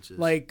experiences.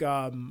 like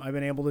I've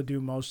been able to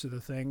do most of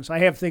the things. I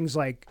have things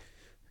like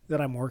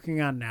that I'm working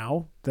on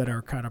now that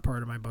are kind of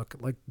part of my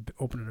bucket. Like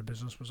opening a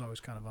business was always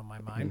kind of on my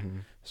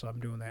mind, so I'm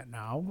doing that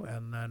now.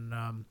 And then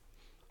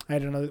I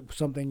had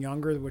something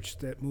younger, which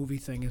that movie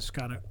thing is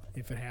kind of,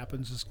 if it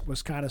happens,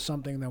 was kind of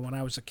something that when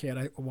I was a kid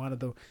I wanted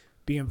to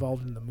be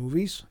involved in the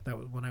movies. That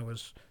was when I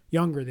was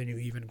younger than you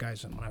even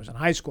guys. And when I was in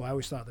high school, I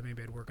always thought that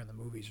maybe I'd work in the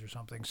movies or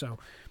something. So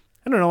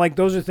I don't know. Like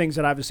those are things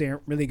that obviously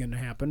aren't really going to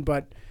happen,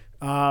 but.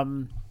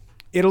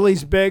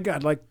 Italy's big.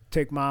 I'd like to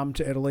take Mom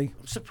to Italy.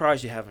 I'm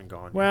surprised you haven't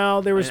gone.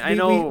 Well, there was I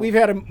know we've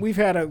had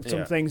some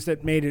Yeah. things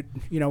that made it.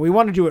 We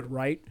want to do it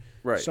right.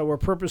 right. So we're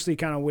purposely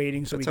kind of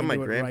waiting so That's we how can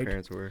my do it right.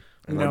 grandparents were.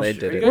 And You then know, they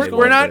did you it. guys they go-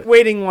 We're loved not it.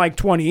 waiting like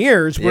 20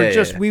 years. We're Yeah,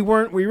 just yeah. we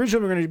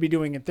originally were going to be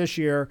doing it this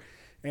year,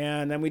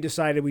 and then we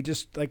decided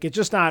it's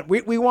just not.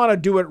 We want to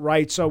do it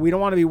right, so we don't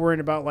want to be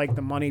worrying about like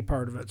the money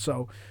part of it.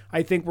 So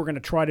I think we're going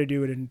to try to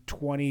do it in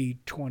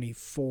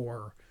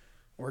 2024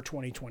 or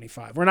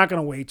 2025. We're not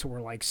going to wait till we're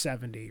like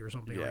 70 or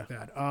something like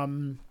that.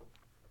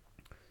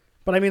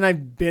 But I mean,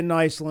 I've been to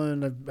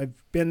Iceland.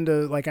 I've been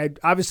to I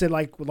obviously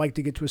would like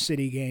to get to a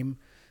city game,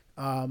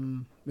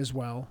 as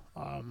well.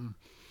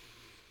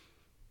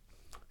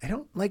 I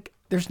don't like.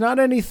 There's not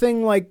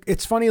anything like.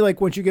 It's funny,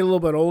 like once you get a little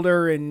bit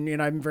older, and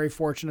I'm very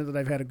fortunate that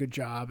I've had a good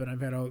job, and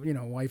I've had a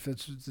wife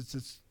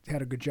that's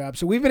had a good job.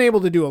 So we've been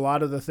able to do a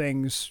lot of the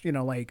things.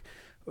 Like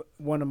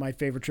one of my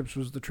favorite trips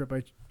was the trip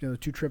the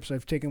 2 trips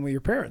I've taken with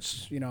your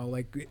parents.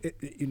 Like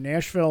in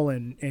Nashville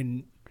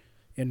and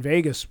in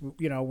Vegas.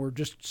 Were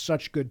just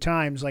such good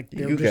times. Like they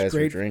You were just guys were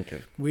great.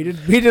 drinking. We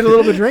did a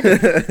little bit of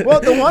drinking.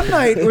 Well, the one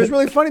night it was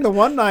really funny. The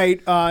one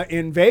night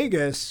in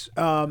Vegas.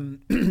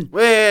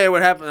 Wait,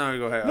 what happened? No,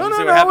 go ahead. No,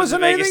 What it happens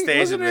wasn't in Vegas anything-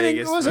 stays in wasn't anything-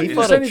 Vegas. it wasn't- He it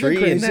fought was a anything tree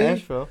in crazy.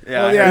 Nashville.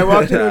 Yeah, Oh, yeah, I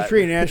walked into that. a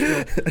tree in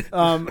Nashville.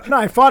 No,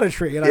 I fought a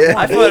tree and I Yeah. won.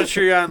 I fought a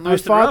tree on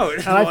Lewiston Road.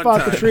 And I one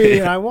fought the time. tree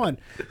and I won.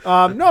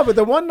 No, but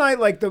the one night,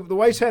 like the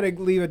wives had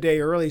to leave a day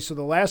early, so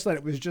the last night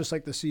it was just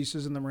like the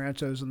Ceases and the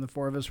Marantos and the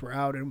 4 of us were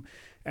out, and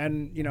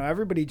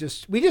everybody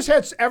we just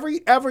had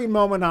every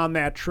moment on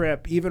that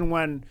trip, even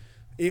when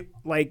it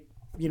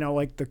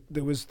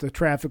the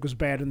traffic was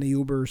bad in the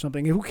Uber or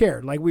something. Who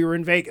cared? Like we were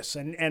in Vegas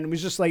and it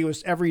was just like it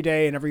was every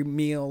day and every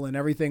meal and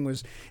everything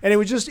was, and it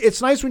was just,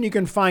 it's nice when you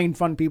can find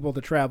fun people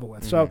to travel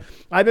with. So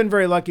I've been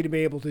very lucky to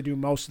be able to do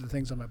most of the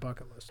things on my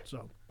bucket list.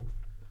 So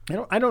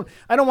I don't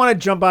want to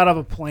jump out of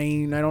a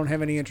plane. I don't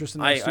have any interest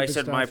in that I stupid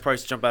said stuff. my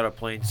price to jump out of a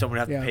plane. Someone would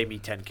have Yeah. to pay me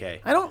 $10K.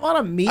 I don't want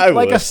to meet I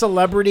like a would.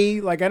 celebrity.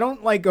 Like I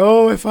don't like,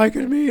 if I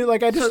could meet,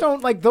 like I just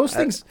don't like those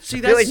things. See,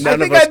 I feel that's like I none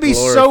think of us I'd be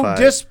so glorify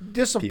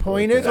disappointed. people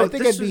I like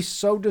think that. I'd be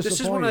so disappointed. this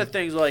is one of the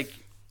things like,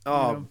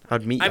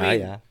 I'd meet I mean,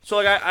 Yaya. so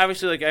like I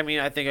obviously like I mean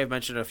I think I've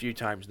mentioned it a few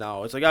times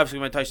now. It's like obviously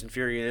Mike Tyson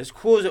Fury, and as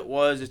cool as it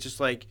was, it's just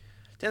like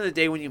the end of the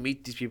day, when you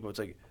meet these people, it's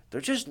like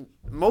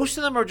most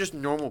of them are just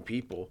normal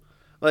people.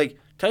 Like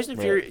Tyson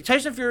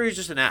Fury is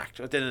just an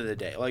act at the end of the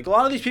day. Like a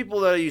lot of these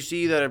people that you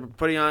see that are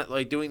putting on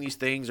like doing these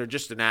things are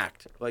just an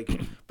act. Like,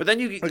 but then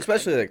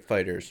especially like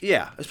fighters.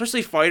 Yeah,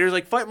 especially fighters.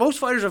 Like most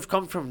fighters have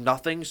come from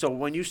nothing, so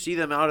when you see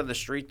them out in the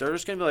street, they're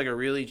just gonna be like a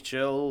really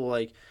chill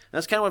like.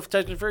 That's kind of what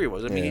Tyson Fury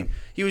was. I mean,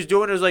 he was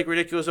doing his like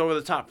ridiculous over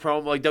the top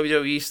promo, like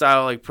WWE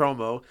style like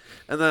promo,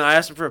 and then I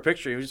asked him for a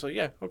picture. He was just like,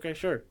 "Yeah, okay,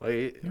 sure." Like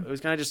it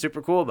was kind of just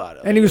super cool about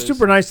it. And he was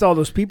super nice to all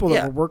those people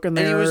that were working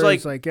there. And he was like,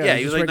 he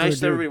was like regular nice to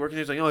dude. everybody working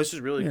there. He's like, "Oh, this is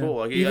really cool."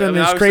 Like even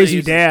his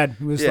crazy dad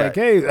was like,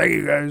 "Hey, thank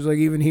you guys." Like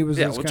even he was.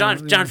 Yeah, well,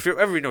 John Fury.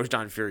 Everybody knows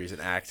John Fury's an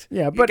act.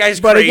 Yeah, but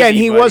crazy, again,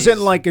 he wasn't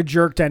like a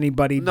jerk to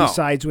anybody. No.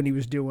 Besides when he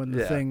was doing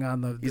the thing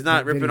on the. He's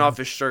not ripping off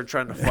his shirt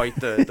trying to fight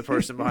the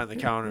person behind the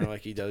counter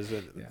like he does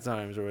at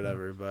times or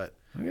whatever, but.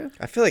 Yeah.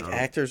 I feel like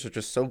actors are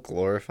just so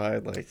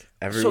glorified, like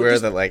everywhere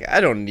that like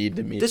I don't need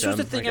to meet them. This was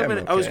the thing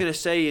I was gonna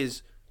say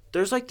is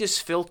there's like this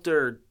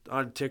filter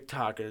on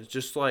TikTok and it's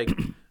just like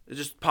it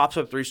just pops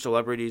up 3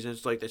 celebrities and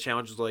it's like the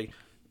challenge is like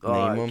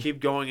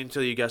keep going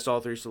until you guess all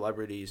 3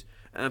 celebrities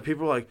and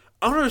people are like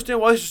I don't understand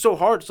why this is so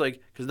hard. It's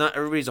like because not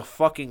everybody's a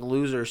fucking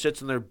loser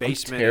sits in their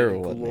basement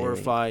and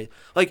glorified.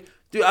 Like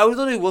dude, I would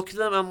literally look at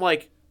them. I'm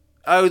like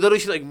I would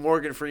literally see like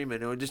Morgan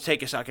Freeman. It would just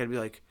take a second and be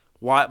like.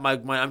 Why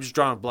I'm just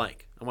drawing a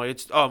blank. I'm like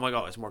it's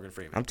Morgan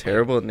Freeman. I'm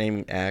terrible at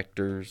naming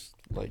actors.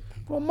 Like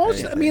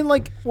I mean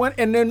like when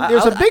and then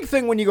there's a big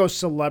thing when you go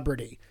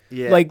celebrity.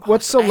 Yeah. Like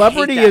what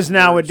celebrity is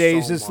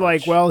nowadays is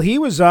like, well, he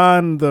was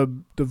on the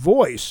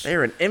Voice.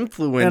 They're an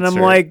influencer. And I'm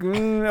like,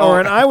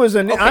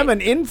 I'm an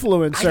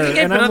influencer. I think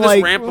I've been on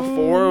this rant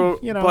before,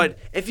 but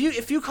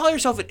if you call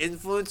yourself an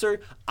influencer,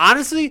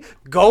 honestly,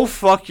 go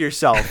fuck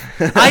yourself.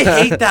 I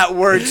hate that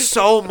word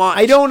so much.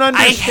 I don't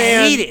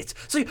understand. I hate it.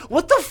 It's like,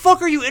 what the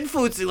fuck are you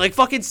influencing? Like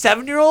fucking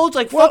 7-year-olds?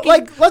 Like well, fucking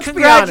like, let's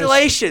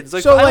congratulations. Be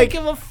honest. Like I don't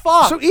give a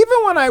fuck. So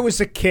even when I was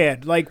a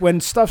kid, like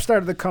when stuff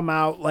started to come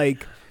out,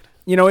 like.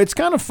 It's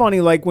kind of funny,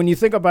 like, when you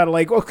think about it,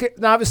 like, okay,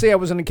 obviously I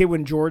wasn't a kid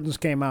when Jordans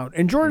came out,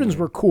 and Jordans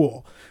were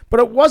cool,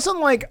 but it wasn't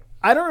like,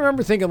 I don't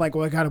remember thinking, like,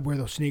 well, I got to wear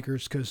those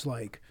sneakers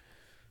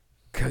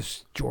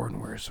because Jordan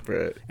wears them,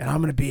 right. And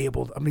I'm going to be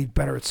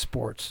better at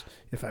sports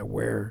if I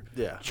wear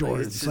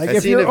Jordans. Like,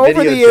 if you're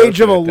over the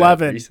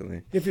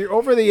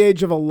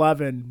age of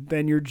 11,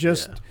 then you're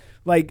just,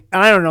 like,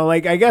 I don't know,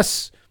 like, I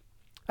guess,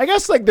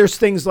 like, there's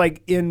things,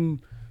 like,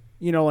 in...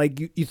 like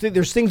you think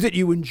there's things that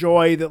you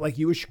enjoy that like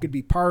you wish you could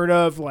be part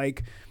of.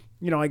 Like,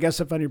 I guess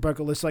if on your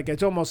bucket list, like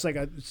it's almost like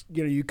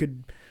you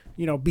could,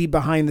 be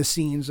behind the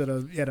scenes at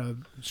a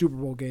Super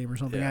Bowl game or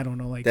something. I don't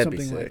know, like that'd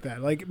something like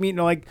that. Like,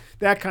 like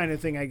that kind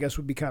of thing, I guess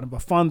would be kind of a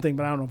fun thing,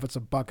 but I don't know if it's a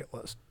bucket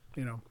list,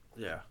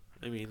 Yeah.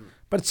 I mean,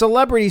 but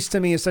celebrities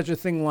to me is such a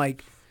thing.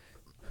 Like,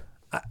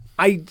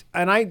 I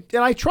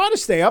try to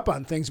stay up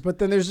on things, but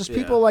then there's just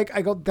people like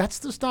I go,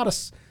 that's not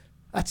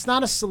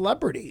a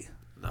celebrity.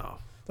 No.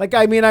 Like,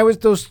 I mean, I was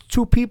those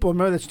 2 people.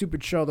 Remember that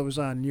stupid show that was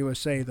on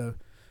USA?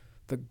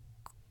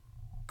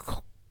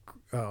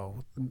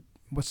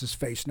 What's his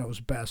face knows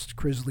best?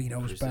 Crisley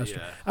knows best.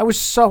 Yeah. I was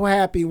so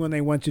happy when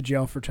they went to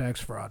jail for tax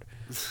fraud,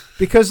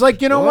 because,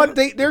 like, you know what?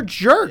 They're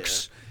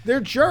jerks. Yeah. They're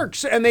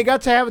jerks, and they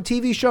got to have a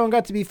TV show and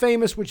got to be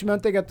famous, which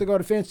meant they got to go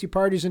to fancy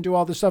parties and do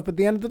all this stuff. But at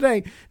the end of the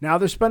day, now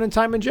they're spending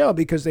time in jail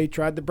because they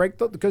tried to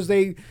because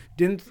they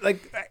didn't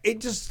like it.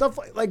 Just stuff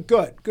like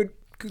good.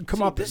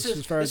 Come up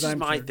as far as I'm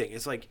my thing.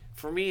 It's like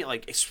for me,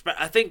 like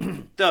I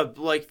think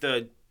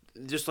the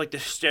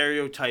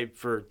stereotype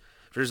for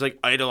just like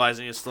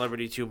idolizing a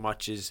celebrity too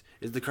much is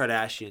the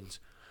Kardashians.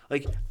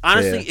 Like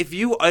honestly, if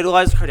you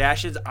idolize the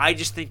Kardashians, I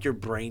just think you're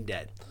brain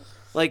dead.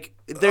 Like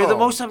they're the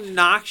most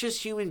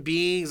obnoxious human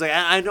beings. Like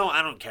I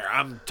don't care.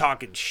 I'm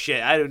talking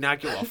shit. I do not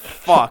give a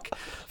fuck.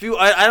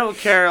 I don't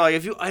care. Like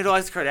if you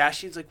idolize the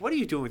Kardashians, like what are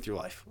you doing with your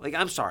life? Like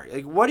I'm sorry.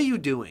 Like what are you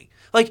doing?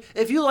 Like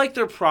if you like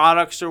their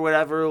products or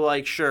whatever,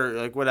 like sure,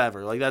 like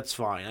whatever, like that's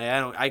fine.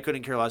 I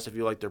couldn't care less if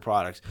you like their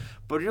products.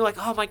 But you're like,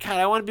 oh my god,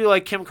 I want to be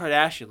like Kim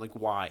Kardashian. Like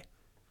why?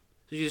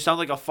 You sound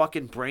like a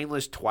fucking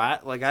brainless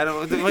twat. Like I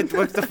don't.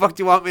 What the fuck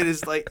do you want me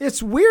to like?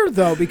 It's weird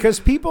though because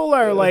people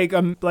are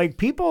like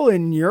people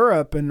in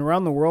Europe and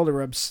around the world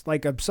are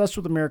obsessed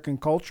with American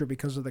culture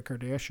because of the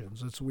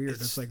Kardashians. It's weird.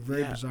 It's like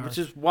very bizarre. Which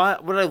is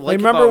what I like. I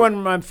remember when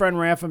my friend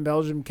Raph from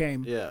Belgium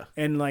came. Yeah.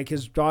 And like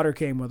his daughter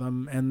came with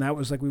him, and that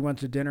was like we went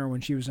to dinner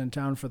when she was in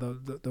town for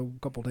the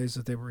couple days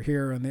that they were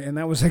here, and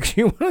that was like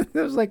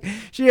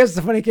she asked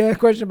the funny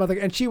question about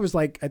and she was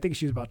like I think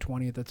she was about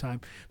 20 at the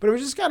time, but it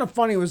was just kind of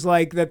funny. It was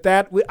like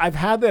that. I've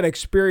had that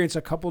experience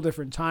a couple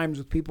different times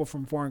with people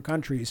from foreign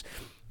countries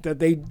that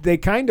they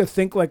kind of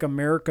think like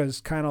America's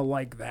kind of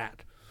like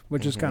that,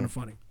 which is kind of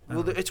funny.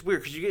 Well, it's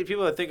weird because you get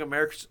people that think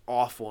America's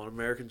awful and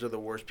Americans are the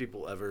worst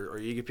people ever, or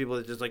you get people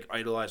that just like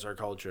idolize our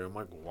culture. I'm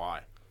like,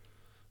 why?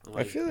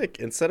 I feel like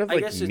instead of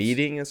like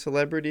meeting a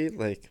celebrity,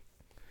 like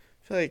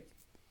I feel like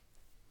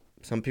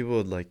some people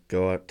would like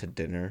go out to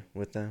dinner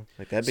with them.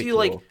 Like that'd be cool.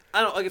 Like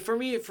I don't like for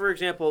me, for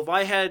example, if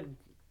I had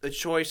a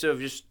choice of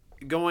just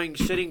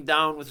sitting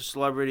down with a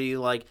celebrity,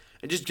 like,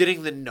 and just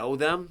getting to know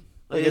them,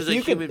 Like, If as a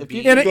you human could- if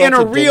being. you In go out a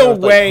to real dinner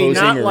with, like, way,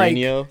 Jose not like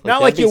Mourinho, not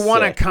that'd like be you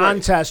won a sick.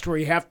 contest where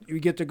you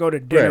get to go to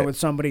dinner Right. with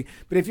somebody.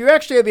 But if you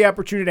actually had the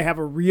opportunity to have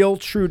a real,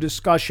 true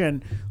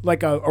discussion,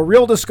 like a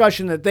real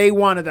discussion that they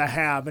wanted to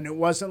have, and it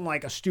wasn't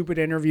like a stupid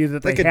interview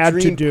that Like they a had to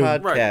dream do.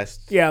 podcast.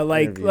 Yeah,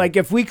 interview. like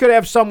if we could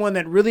have someone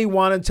that really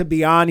wanted to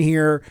be on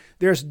here,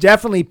 there's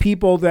definitely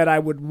people that I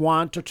would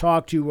want to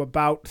talk to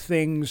about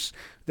things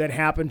that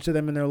happened to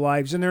them in their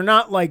lives. And they're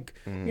not like,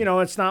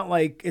 it's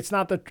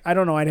not that, I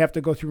don't know, I'd have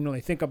to go through and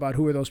really think about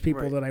who are those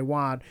people Right. that I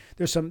want.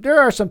 There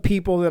are some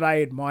people that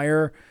I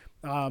admire,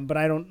 but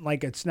I don't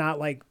like, it's not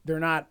like, they're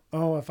not,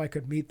 oh, if I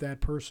could meet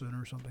that person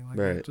or something like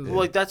Right. that. So-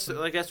 Well,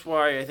 that's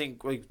why I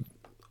think like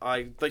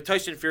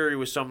Tyson Fury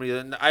was somebody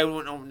that I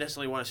wouldn't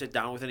necessarily want to sit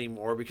down with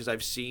anymore because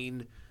I've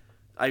seen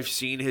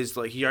his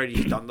he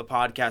already done the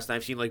podcast and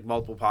I've seen like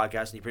multiple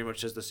podcasts and he pretty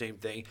much says the same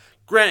thing.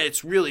 Granted,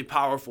 it's really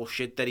powerful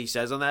shit that he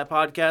says on that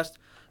podcast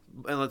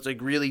and it's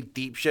like really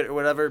deep shit or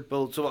whatever.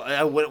 But so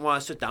I wouldn't want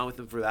to sit down with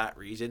him for that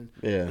reason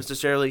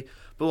necessarily.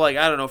 But like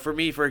I don't know, for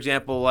me, for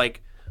example,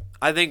 like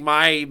I think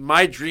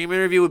my dream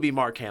interview would be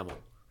Mark Hamill.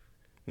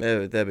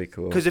 That'd be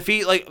cool. Because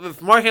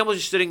if Mark Hamill's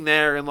just sitting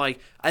there and like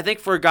I think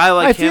for a guy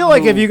like I him feel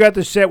like who- if you got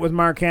to sit with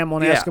Mark Hamill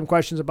and Yeah. ask him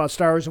questions about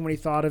Star Wars and what he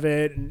thought of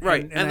it, and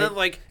Right. And then,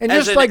 like, and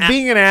as just an like ac-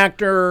 being an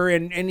actor,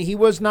 and he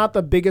was not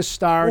the biggest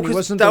star, and he 'cause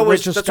wasn't the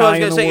richest that's guy what I was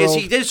in gonna the say. world.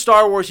 Is he did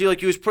Star Wars?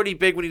 He was pretty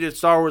big when he did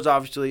Star Wars,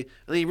 obviously, and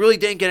then he really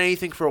didn't get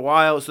anything for a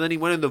while. So then he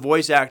went into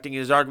voice acting,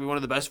 and is arguably one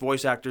of the best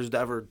voice actors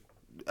to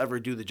ever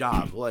do the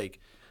job.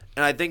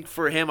 And I think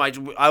for him,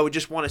 I would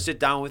just want to sit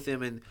down with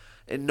him and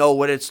know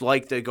what it's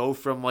like to go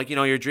from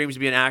your dreams to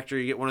be an actor.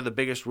 You get one of the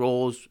biggest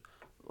roles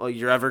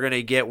you're ever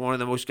gonna get, one of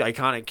the most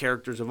iconic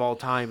characters of all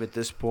time at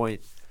this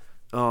point.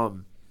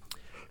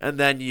 And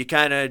then you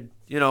kind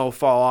of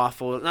fall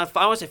off. Not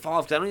I wouldn't say fall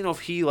off because I don't even know if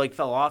he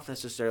fell off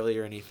necessarily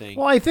or anything.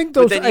 Well, I think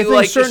But those. then I you,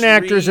 think certain just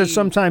actors that read-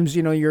 sometimes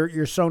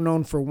you're so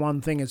known for one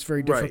thing, it's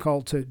very Right.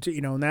 difficult to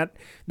and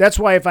that's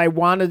why if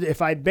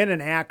I'd been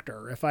an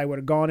actor, if I would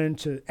have gone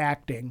into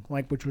acting,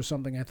 which was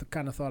something I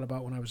kind of thought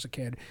about when I was a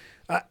kid,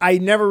 I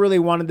never really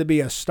wanted to be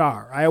a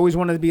star. I always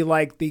wanted to be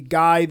like the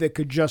guy that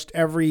could just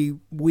every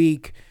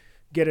week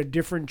get a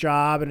different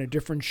job and a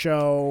different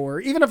show, or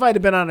even if I'd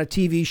have been on a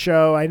TV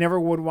show, I never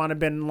would want to have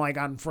been like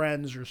on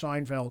Friends or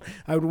Seinfeld.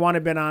 I would want to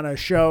have been on a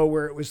show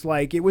where it was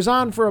like, it was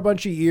on for a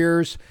bunch of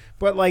years,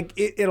 but like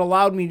it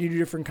allowed me to do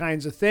different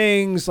kinds of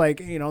things. So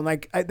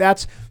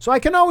I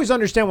can always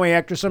understand why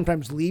actors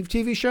sometimes leave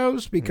TV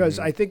shows, because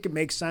I think it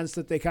makes sense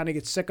that they kind of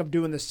get sick of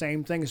doing the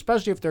same thing,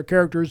 especially if their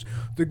character's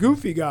the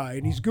goofy guy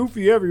and he's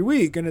goofy every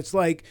week. And it's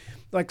like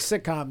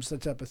sitcoms,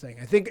 that type of thing.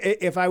 I think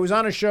if I was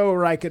on a show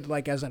where I could,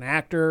 as an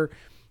actor,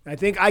 I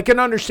think I can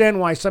understand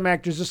why some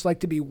actors just like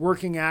to be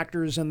working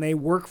actors and they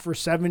work for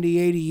 70,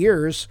 80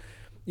 years,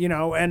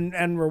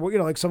 and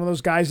we're, like some of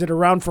those guys that are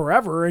around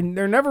forever and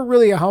they're never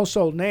really a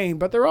household name,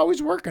 but they're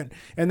always working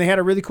and they had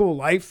a really cool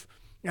life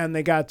and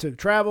they got to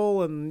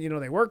travel and,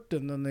 they worked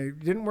and then they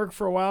didn't work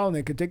for a while and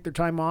they could take their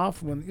time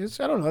off I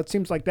don't know. It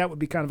seems like that would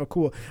be kind of a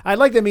cool, I'd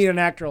like to meet an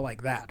actor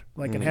like that,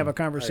 and have a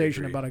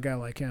conversation about a guy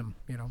like him,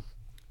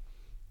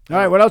 All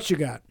right, what else you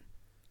got?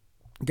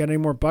 Got any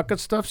more bucket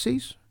stuff,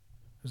 Cease?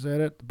 Is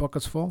that it? The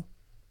bucket's full?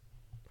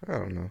 I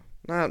don't know.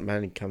 Not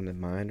many come to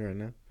mind right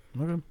now.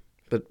 Okay.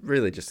 But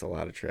really just a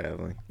lot of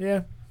traveling.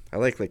 Yeah. I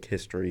like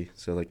history,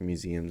 so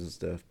museums and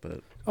stuff,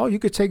 but Oh, you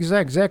could take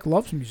Zach. Zach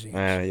loves museums.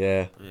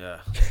 yeah. Yeah,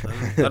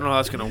 I don't know how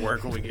that's gonna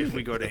work if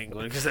we go to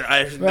England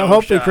because Well,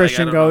 hopefully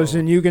Christian goes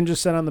and you can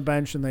just sit on the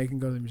bench and they can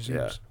go to the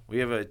museums. we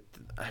have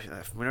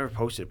we never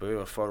posted, but we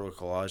have a photo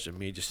collage of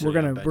me just. We're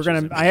sitting on gonna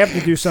benches and- I have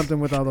to do something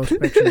with all those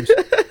pictures.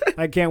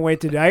 I can't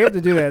wait to do. I have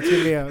to do that. It's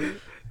gonna be a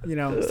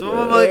Some of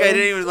them I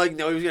didn't even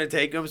know he was gonna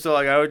take them, so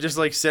I would just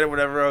sit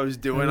whatever I was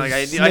doing.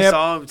 I Snip,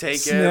 saw him take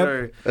snip. it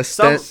or A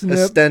Some-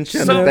 stench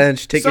on some- the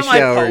bench. Take a some I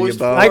shower, you posed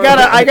bum. for.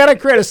 I gotta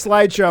create a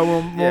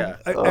slideshow Yeah.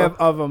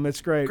 of them.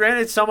 It's great.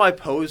 Granted, some I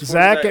posed. for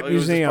Zach that, at it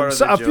was just part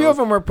museums. of the A few joke. of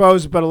them were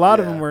posed, but a lot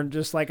of them Yeah. were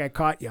just like I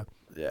caught you.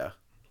 Yeah.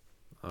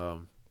 All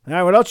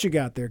right, what else you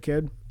got there,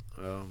 kid?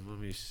 Let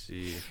me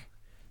see.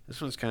 This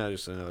one's kind of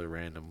just another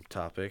random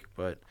topic,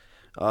 but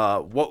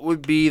what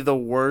would be the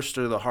worst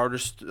or the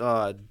hardest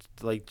one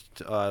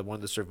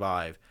to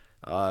survive?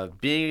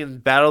 Being in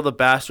Battle of the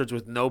Bastards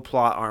with no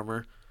plot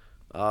armor,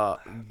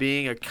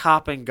 being a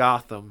cop in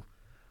Gotham,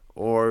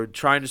 or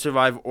trying to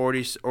survive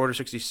Order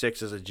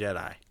 66 as a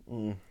Jedi.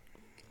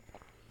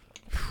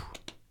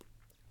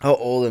 How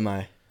old am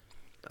I?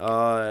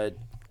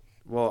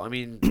 Well, I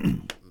mean,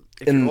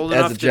 if you're old As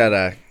enough a to,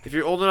 Jedi. if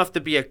you're old enough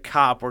to be a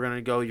cop, we're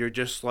gonna go. You're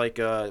just we'll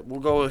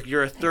go.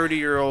 You're a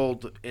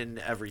 30-year-old in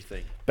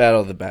everything.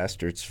 Battle of the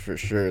Bastards for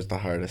sure is the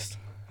hardest.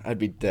 I'd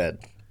be dead.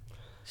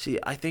 See,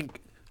 I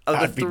think of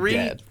I'd the be three,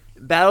 dead.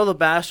 Battle of the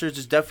Bastards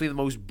is definitely the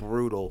most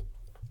brutal.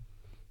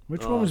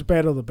 Which one was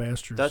Battle of the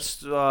Bastards?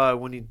 That's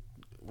when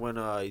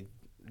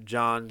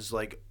John's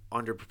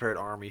underprepared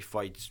army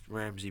fights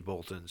Ramsay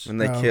Bolton's. When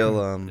they Oh,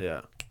 kill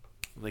Yeah,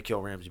 when they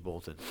kill Ramsay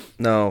Bolton.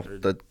 no,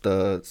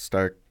 the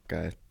Stark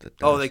guy.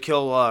 Oh, they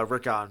kill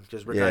Rickon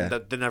because Rickon Yeah.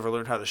 they never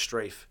learned how to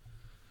strafe.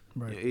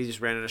 Right. He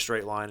just ran in a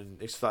straight line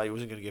and thought he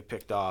wasn't going to get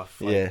picked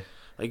off.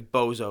 Like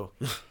bozo.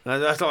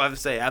 That's all I have to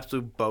say.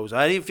 Absolute bozo.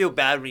 I didn't feel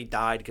bad when he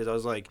died because I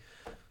was like,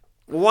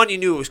 well, one, you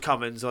knew it was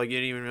coming, so like you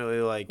didn't even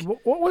really like.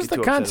 What was the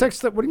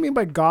context? What do you mean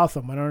by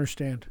Gotham? I don't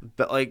understand.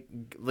 But like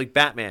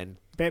Batman,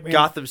 Batman.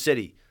 Gotham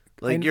City.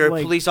 Like And, you're a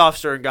like- police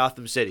officer in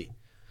Gotham City.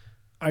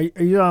 Are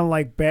you on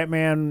like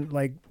Batman,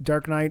 like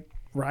Dark Knight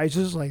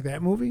Rises, like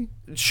that movie?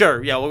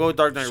 Sure, yeah, we'll go with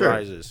Dark Knight Sure.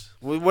 Rises.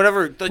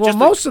 Whatever. Well,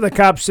 most of the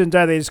cops didn't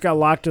die. They just got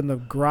locked in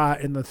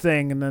the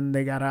thing, and then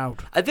they got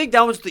out. I think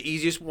that one's the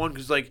easiest one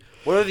because, like,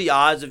 what are the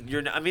odds of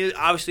I mean,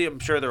 obviously, I'm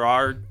sure there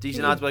are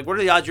decent odds, but like, what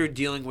are the odds you're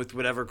dealing with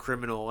whatever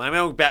criminal? I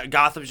mean,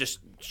 Gotham's just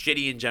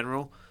shitty in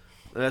general.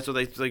 That's what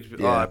they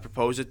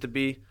propose it to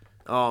be.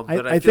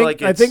 But I feel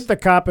I think the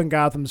cop in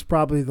Gotham's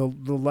probably the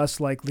less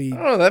likely. I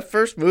don't know, that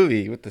first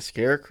movie with the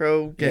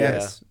Scarecrow Yeah.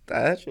 gas,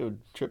 that shit would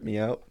trip me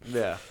out.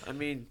 Yeah, I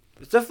mean,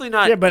 it's definitely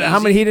not. Yeah, but how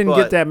many? easy, He didn't but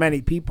get that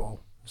many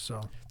people.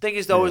 So Thing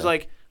is, though, is Yeah.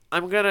 like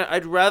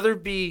I'd rather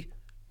be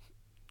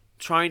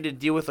trying to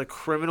deal with a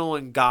criminal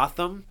in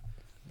Gotham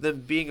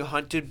than being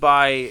hunted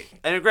by.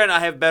 And granted, I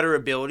have better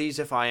abilities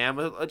if I am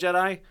a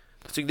Jedi,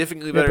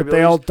 significantly yeah, better but abilities.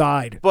 they all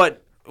died,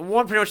 But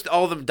one, pretty much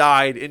all of them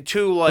died, and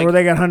two, like or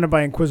they got hunted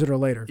by Inquisitor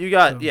later. you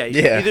got, So- yeah,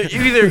 Yeah.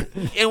 you either,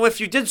 and if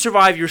you did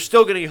survive, you're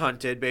still getting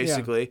hunted.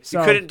 Basically, so-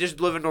 you couldn't just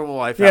live a normal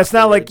life. Yeah, it's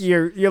not like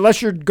afterwards.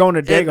 unless you're going to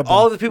And Dagobah.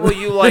 all the people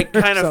you like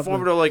kind of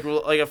Something. formed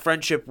like a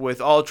friendship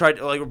with, all tried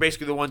to, like were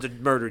basically the ones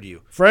that murdered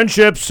you.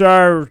 Friendships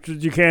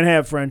you can't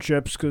have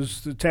friendships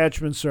because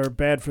attachments are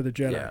bad for the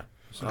Jedi. Yeah.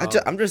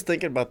 I'm just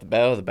thinking about the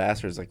Battle of the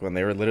Bastards, like when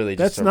they were literally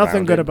just That's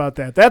nothing good surrounded. about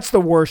that. That's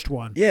the worst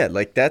one. Yeah,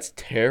 like that's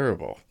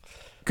terrible.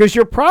 Because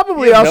you're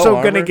probably You have no also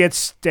going to armor. get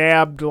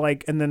stabbed,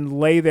 like, and then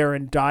lay there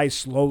and die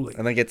slowly.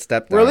 And then get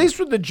stepped Or on. at least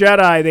with the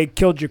Jedi, they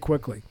killed you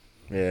quickly.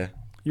 Yeah.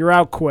 You're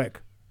out quick,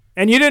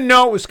 and you didn't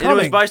know it was And it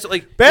coming. was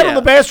like Battle yeah.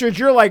 of the Bastards,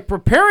 you're like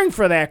preparing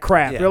for that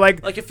crap. Yeah. You're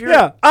like, Like, if you're-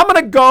 yeah, I'm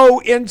gonna go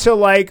into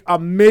like a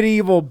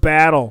medieval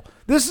battle.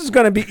 This is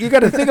gonna be. You got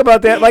to think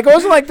about that. Like it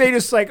wasn't like they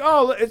just like,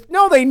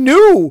 no, they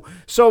knew.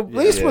 So at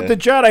least with Yeah. the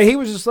Jedi, he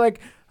was just like,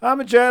 I'm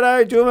a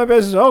Jedi doing my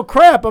business. Oh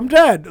crap, I'm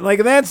dead.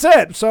 Like that's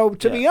it. So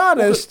to be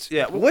honest,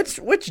 Yeah. Well, Which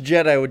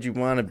Jedi would you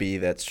want to be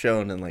that's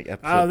shown in like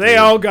episode they 3?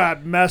 all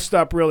got messed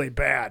up really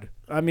bad.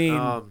 I mean,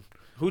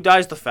 who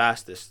dies the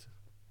fastest?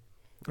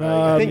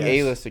 I think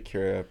yes. Ayla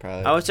Secura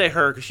probably. I would say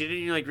her because she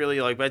didn't like really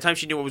like. By the time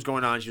she knew what was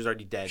going on, she was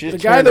already dead. She the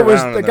just guy turned that was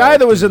around the and guy they're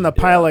that like, was in the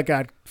pilot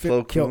got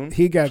Flo killed. Koon?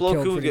 He got Flo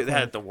killed. Koon pretty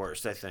had quick. the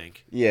worst, I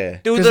think. Yeah.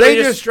 Dude, Because literally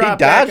they just dropped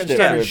back dodged and it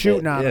started for a bit,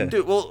 shooting on yeah. him.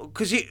 Dude, well,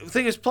 because the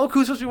thing is, Plo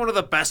Koon's supposed to be one of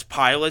the best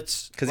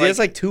pilots. Because he has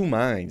like two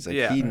minds. Like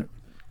Yeah. he,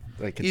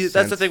 like can that's the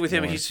sense thing with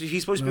him. more. He's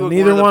supposed to be Well, like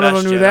neither one one of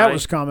of the them best knew that Jedi.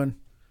 was coming.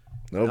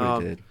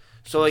 Nobody did.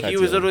 So like he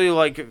Besides was Yoda. literally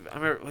like I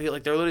remember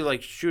like they're literally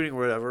like shooting or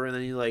whatever, and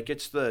then he like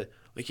gets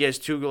he has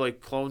two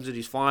like clones that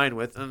he's flying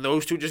with, and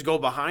those two just go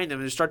behind him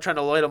and just start trying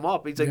to light him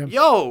up. He's like, Yeah.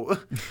 "Yo,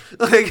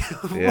 like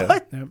Yeah.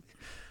 what?" Yep.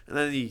 And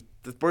then the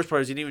worst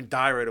part is he didn't even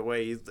die right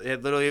away. He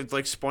had literally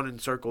like spun in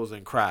circles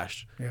and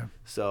crashed. Yeah,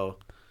 So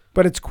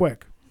but it's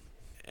quick.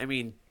 I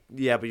mean,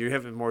 yeah, but you're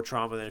having more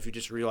trauma than if you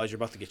just realize you're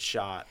about to get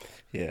shot.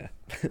 Yeah.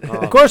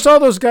 Of course, all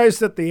those guys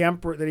that the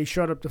Emperor that he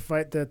showed up to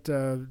fight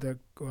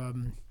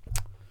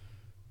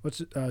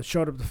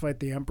showed up to fight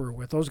the Emperor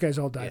with. Those guys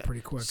all died Yeah.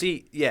 pretty quick.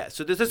 See, yeah.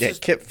 So this Yeah, is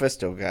Kit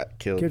Fisto got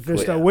killed. Kid quick.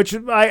 Fisto, which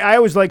I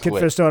always liked Kid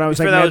Quick. Fisto, and I was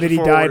but like, that mad was that he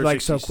before died Order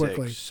like so 66,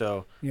 quickly.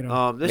 So You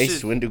know, this Mace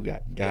is Windu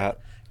got. yeah,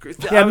 Mace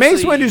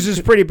obviously- Windu's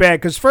is pretty bad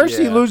because first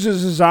he Yeah.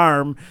 loses his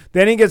arm,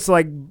 then he gets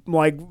like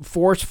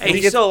forceful. Hey, He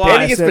he's gets, still then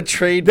alive. he gets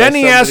betrayed. Then by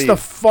he has to somebody.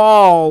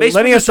 fall. Mace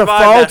Then he Windu has to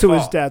survived fall that to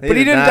his fall. death, He but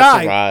he did didn't not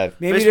die. survive.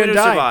 Maybe Mace he didn't Windu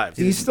die. survived.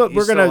 He's still. He's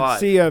We're still gonna alive.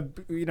 see which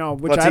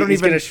What's I don't he's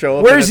even. gonna show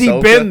up Where's in he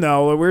Ahsoka? been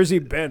though? Where's he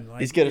been? Like,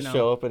 He's gonna you know.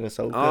 show up in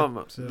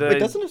Ahsoka. So- Wait,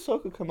 doesn't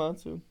Ahsoka come on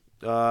soon?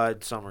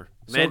 It's summer.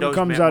 Ahsoka Mando's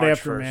comes Man out March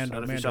after 1st. Mando. I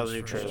don't know if you saw the Mando's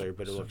new first. trailer,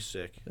 but it So- looks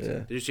sick. Yeah.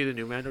 Did you see the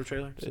new Mando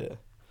trailer? Yeah.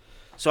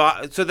 So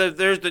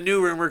there's the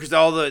new rumor because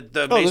all the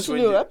Oh, Mace this is a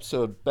new Windu-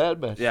 episode. Bad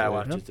Batch. Yeah, I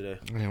watched it today.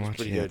 I didn't It's watch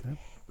pretty it yet. good.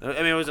 I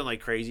mean, it wasn't like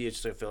crazy. It's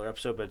just like a filler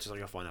episode, but it's just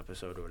like a fun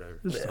episode or whatever.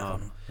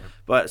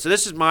 But so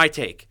this is my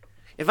take.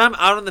 If I'm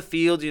out on the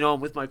field, I'm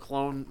with my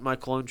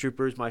clone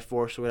troopers, my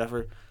force or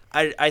whatever.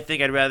 I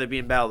think I'd rather be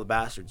in Battle of the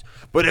Bastards.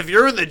 But if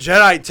you're in the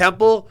Jedi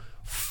Temple,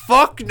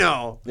 fuck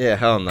no. Yeah,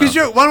 hell no. Because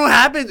what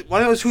happens?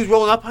 One of those who's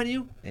rolling up on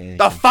you? Anakin.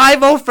 The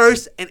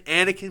 501st and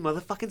Anakin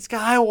motherfucking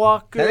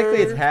Skywalker.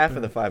 Technically, it's half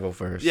of the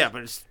 501st. Yeah,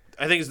 but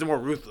I think it's the more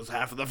ruthless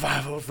half of the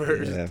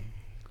 501st. Yeah.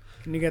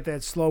 And you get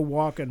that slow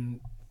walking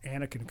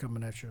Anakin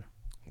coming at you.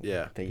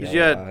 Yeah. They 'Cause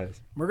yellow yeah,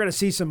 eyes. We're gonna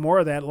see some more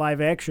of that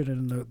live action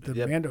in the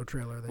Yep. Mando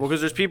trailer. Well,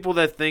 because there's people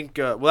that think,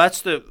 there's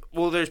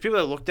people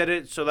that looked at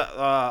it, so that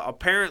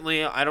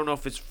apparently, I don't know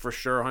if it's for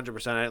sure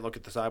 100%, I didn't look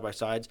at the side by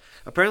sides.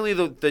 Apparently,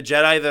 the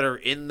Jedi that are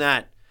in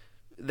that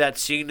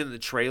scene in the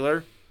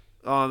trailer,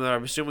 that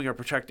I'm assuming are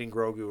protecting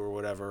Grogu or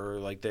whatever, or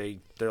like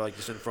they're like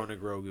just in front of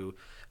Grogu.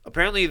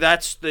 Apparently,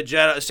 that's the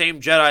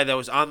same Jedi that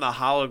was on the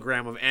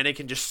hologram of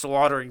Anakin just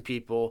slaughtering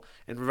people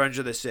in Revenge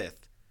of the Sith.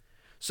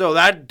 So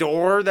that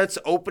door that's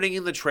opening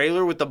in the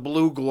trailer with the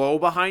blue glow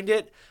behind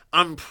it,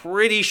 I'm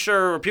pretty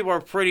sure people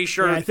are pretty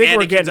sure Yeah, I think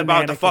we're Anakin's getting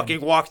about to Anakin.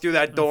 fucking walk through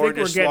that door and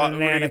think just we're slaughter.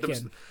 getting We're gonna get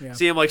Anakin. them, Yeah.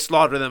 see him like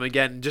slaughter them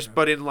again, just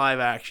but in live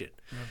action.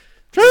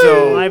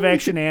 So live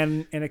action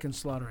and Anakin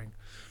slaughtering.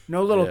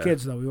 No little Yeah.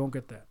 kids though. We won't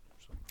get that.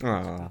 So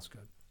Aw, that's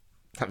good.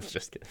 I'm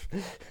just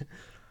kidding.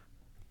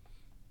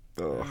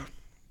 Ugh. All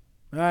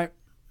right.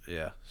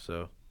 Yeah.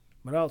 So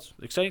What else?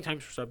 exciting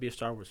times for to be a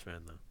Star Wars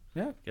fan though.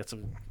 Yeah. Get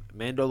some.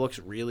 Mando looks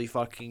really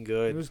fucking It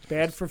good. was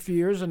bad for a few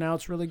years, and now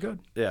it's really good.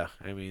 Yeah,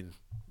 I mean,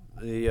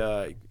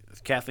 the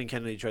Kathleen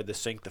Kennedy tried to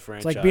sink the It's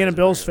franchise. like being a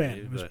Bills fan.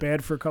 apparently, It was but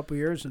bad for a couple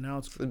years, and now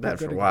it's bad for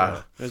good a again.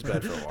 while. It was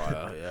bad for a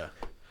while. Yeah,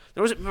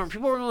 remember,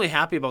 people weren't really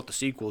happy about the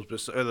sequels,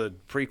 or the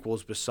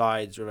prequels,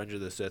 besides Revenge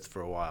of the Sith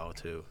for a while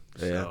too.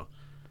 Yeah. So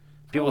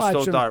people I'll still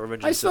watch 'em. thought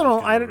Revenge of I the still Sith was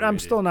don't. kind of I'm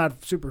overrated. still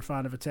not super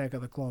fond of Attack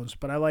of the Clones,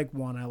 but I like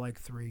 1. I like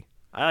 3.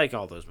 I like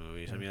all those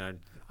movies. I mean,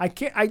 I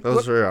can't. I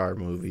Those are our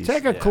movies.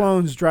 Attack of Yeah.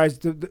 Clones drives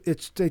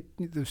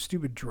the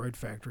stupid droid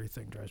factory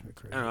thing drives me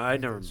crazy. I don't know. I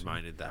never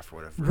minded that for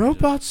whatever reason.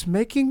 Robots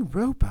making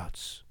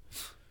robots.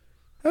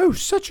 Oh,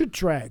 such a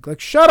drag! Like,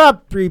 shut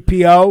up,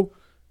 3PO.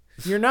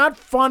 You're not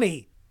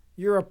funny.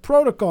 You're a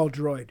protocol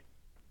droid.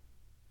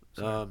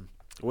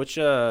 Which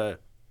or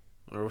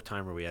what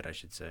time are we at? I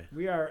should say.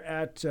 We are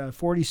at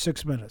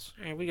 46 minutes.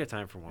 Yeah, we got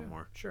time for one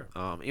more. Sure.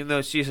 Even though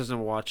Cease hasn't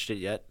watched it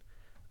yet.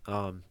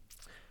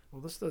 Well,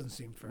 this doesn't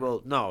seem fair.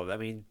 Well, no, I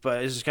mean,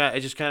 but it's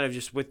just kind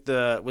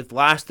of with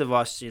Last of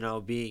Us,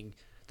 being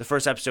the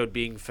first episode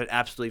being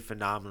absolutely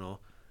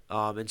phenomenal,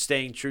 and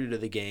staying true to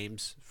the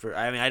games.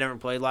 I never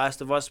played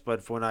Last of Us,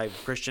 but when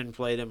Christian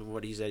played him and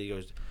what he said, he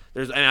goes,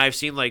 I've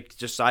seen like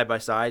just side by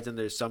sides, and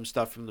there's some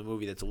stuff from the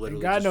movie that's and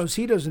literally. God just knows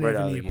he doesn't right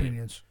have out of any the game.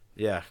 opinions.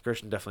 Yeah,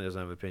 Christian definitely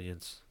doesn't have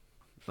opinions,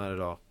 not at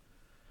all.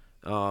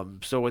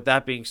 So with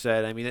that being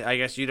said, I mean, I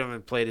guess you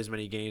haven't played as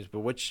many games, but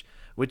which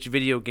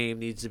video game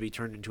needs to be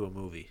turned into a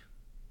movie?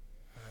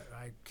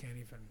 I can't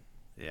even.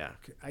 Yeah,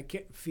 I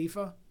can't.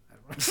 FIFA.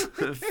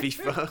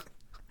 FIFA.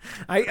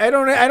 I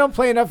don't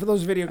play enough of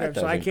those video games,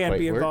 so I doesn't can't quite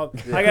be work.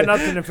 involved. I got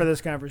nothing for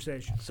this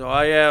conversation. So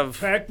I have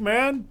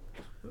Pac-Man.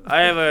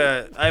 I have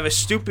a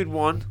stupid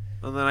one,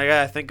 and then I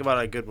gotta think about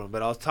a good one.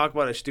 But I'll talk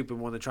about a stupid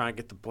one to try and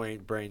get the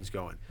brains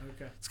going.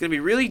 Okay. It's gonna be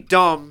really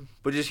dumb,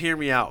 but just hear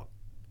me out.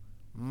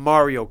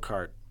 Mario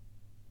Kart.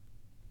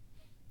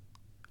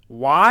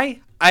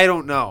 Why? I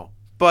don't know.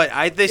 But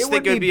I just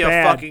think it would be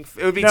bad. it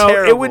would be no,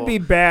 terrible. it would be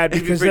bad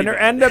It'd be because then pretty there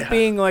bad, end up yeah.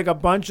 being like a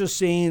bunch of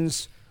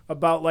scenes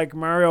about like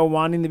Mario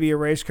wanting to be a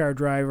race car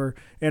driver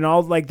and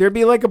all like there'd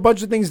be like a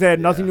bunch of things that had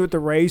nothing to do with the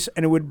race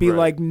and it would be Right.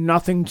 like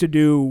nothing to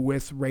do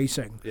with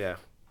racing. Yeah.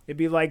 It'd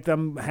be like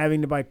them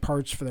having to buy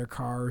parts for their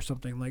car or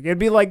something. Like it'd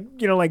be like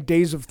like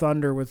Days of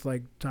Thunder with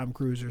like Tom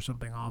Cruise or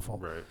something awful.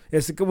 Right.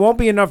 It won't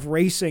be enough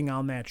racing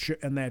on that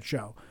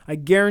show. I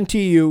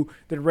guarantee you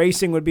that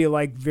racing would be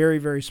like very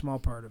very small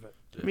part of it.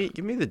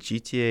 Give me the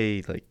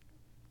GTA like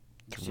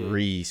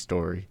 3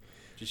 story.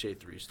 GTA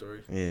 3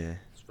 story. Yeah.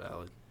 It's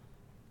valid.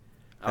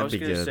 I That'd was be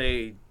gonna good.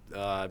 say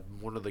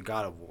one of the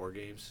God of War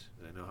games.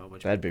 I know how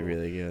much. That'd be people-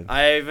 really good.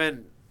 I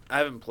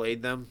haven't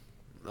played them.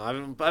 I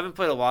haven't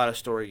played a lot of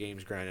story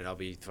games. Granted,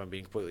 if I'm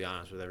being completely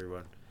honest with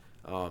everyone.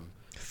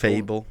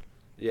 Fable.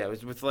 Yeah, it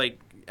was with like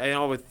I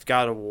know with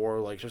God of War,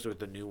 like especially with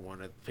the new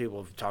one,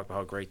 people have talked about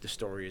how great the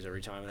story is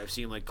every time, and I've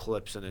seen like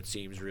clips and it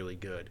seems really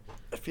good.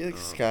 I feel like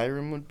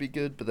Skyrim would be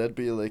good, but that'd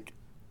be like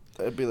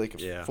a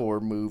Yeah. 4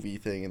 movie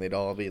thing, and they'd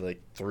all be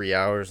like 3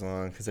 hours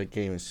long because that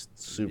game is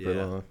super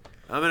Yeah. long.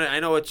 I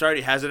know it's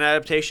already has an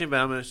adaptation, but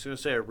I'm just gonna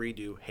say a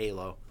redo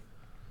Halo.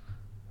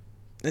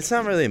 It's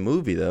not really a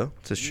movie though;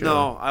 it's a show.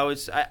 No,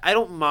 I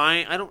don't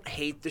mind. I don't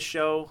hate the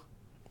show.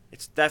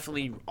 It's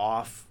definitely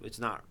off. It's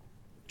not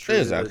true It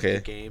was to okay.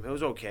 the game. It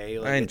was okay.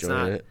 Like, I it's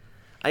not, enjoyed it.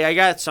 I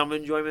got some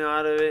enjoyment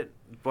out of it,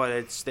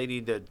 but they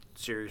need to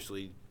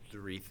seriously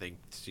rethink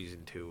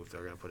season 2 if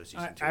they're gonna put a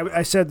season 2.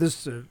 I said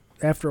this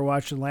after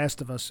watching Last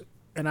of Us,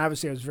 and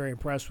obviously I was very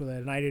impressed with it,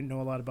 and I didn't know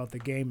a lot about the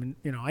game,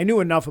 and I knew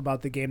enough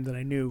about the game that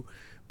I knew,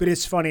 but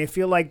it's funny. I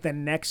feel like the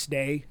next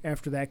day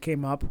after that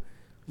came up,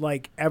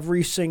 like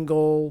every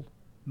single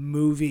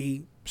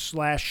movie /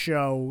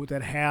 show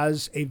that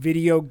has a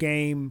video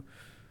game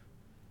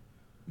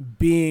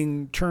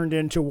being turned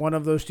into one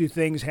of those two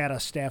things had a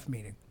staff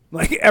meeting.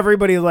 Like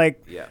everybody,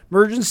 Yeah.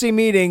 emergency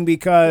meeting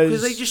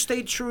because they just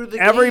stayed true to the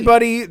game.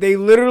 everybody, they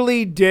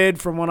literally did,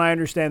 from what I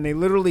understand, they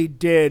literally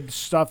did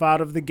stuff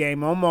out of the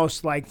game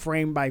almost like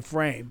frame by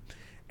frame.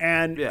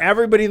 And Yeah.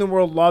 everybody in the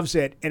world loves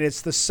it, and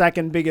it's the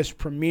second biggest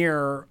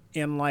premiere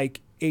in like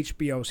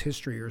HBO's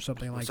history or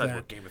something like Besides that.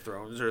 what Game of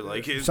Thrones or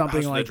like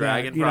Something House like of the that,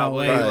 Dragon, you know,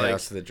 probably. like- Probably like,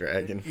 House of the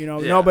Dragon. Yeah,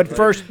 No, but like-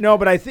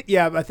 I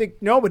think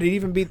but it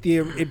even beat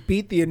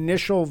the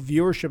initial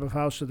viewership of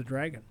House of the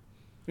Dragon.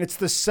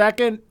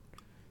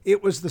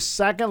 It was the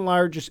second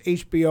largest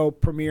HBO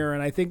premiere,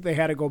 and I think they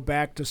had to go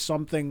back to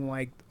something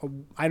like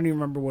I don't even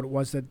remember what it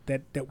was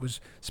that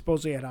was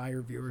supposedly had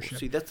higher viewership.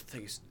 See, that's the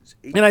thing.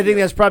 And I think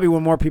that's probably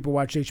when more people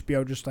watch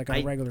HBO just like on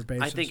a regular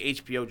basis. I think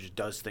HBO just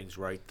does things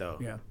right though.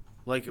 yeah.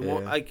 Like, Yeah. well,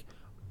 like,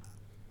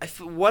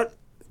 what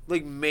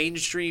like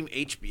mainstream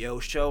HBO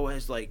show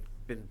has like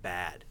been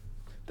bad?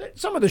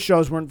 Some of the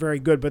shows weren't very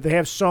good, but they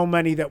have so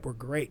many that were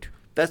great.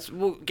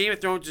 Game of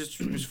Thrones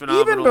was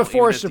phenomenal. Even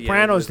before at the end,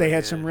 Sopranos, they like,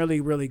 had some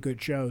really, really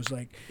good shows.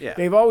 Like Yeah.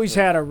 they've always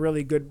had a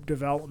really good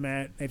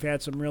development. They've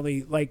had some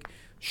really like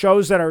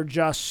shows that are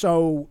just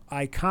so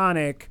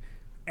iconic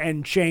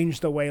and change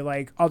the way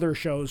like other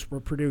shows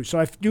were produced. So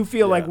I do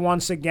feel like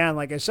once again,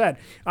 like I said,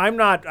 I'm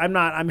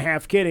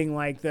half kidding,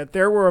 like that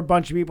there were a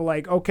bunch of people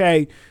like,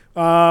 okay,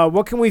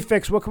 what can we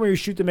fix? What can we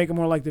reshoot to make it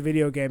more like the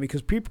video game?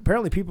 Because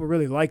apparently people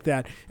really like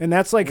that. And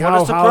that's like What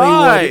how a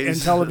Hollywood surprise.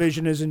 and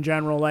television is in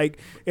general. Like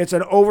it's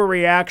an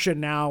overreaction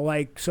now.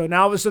 Like, so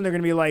now all of a sudden they're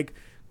going to be like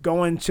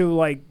going to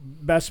like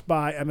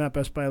GameStop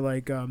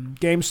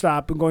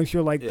and going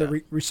through like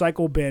the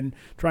recycle bin,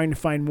 trying to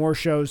find more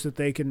shows that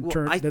they can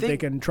they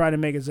can try to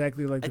make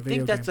exactly like the video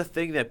game. I think that's the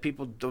thing that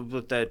people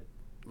that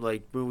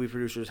like movie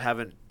producers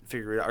haven't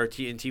figured out, or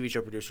TV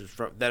show producers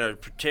that are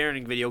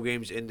turning video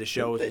games into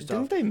shows and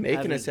stuff. Didn't they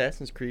make an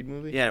Assassin's Creed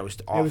movie? Yeah, it was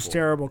awful. It was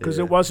terrible because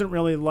it wasn't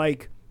really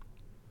like.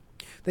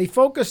 They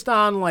focused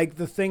on like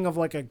the thing of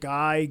like a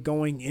guy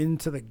going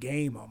into the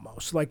game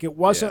almost. Like it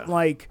wasn't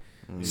like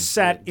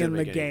set in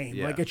the game.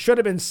 Like it should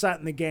have been set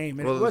in the game.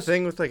 And well, the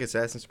thing with like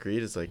Assassin's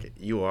Creed is like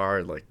you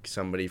are like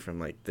somebody from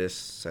like this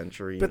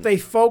century. But they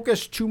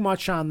focused too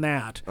much on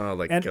that. Oh,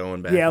 like and,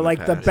 going back. Yeah, in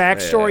like the the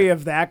past. backstory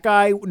of that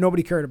guy.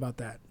 Nobody cared about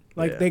that.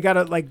 Like they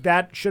gotta like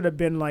that should have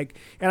been like,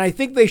 and I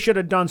think they should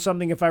have done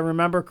something if I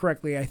remember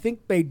correctly. I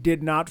think they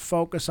did not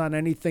focus on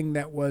anything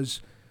that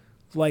was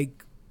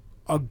like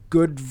a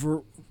good.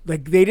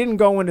 Like they didn't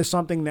go into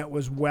something that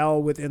was well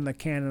within the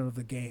canon of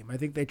the game. I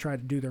think they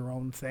tried to do their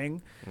own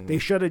thing. Mm-hmm. They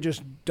should have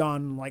just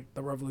done like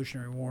the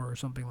Revolutionary War or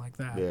something like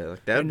that. Yeah,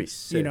 like that'd be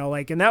sick. You know,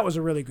 like, and that was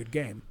a really good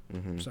game.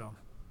 Mm-hmm. So.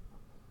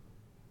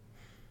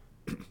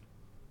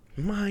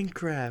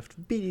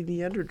 Minecraft beating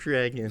the Ender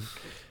Dragon.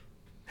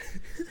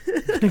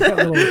 Got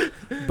little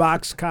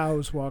box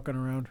cows walking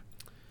around.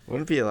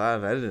 Wouldn't be a lot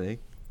of editing.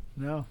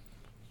 No.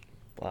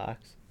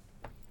 Blocks.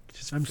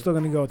 I'm still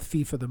gonna go with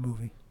FIFA the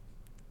movie.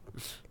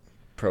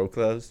 Pro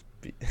Clubs.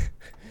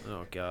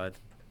 Oh God.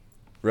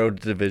 Road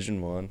to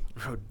Division 1.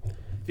 To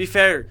be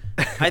fair,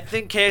 I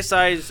think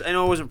KSI's. I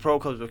know it wasn't Pro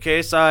Clubs, but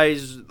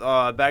KSI's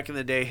back in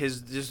the day,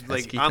 his just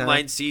like Husky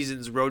online time?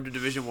 seasons Road to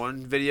Division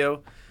 1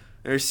 video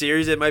or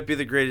series. It might be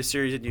the greatest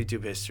series in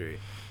YouTube history.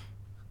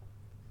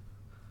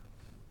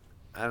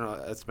 I don't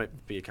know. That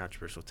might be a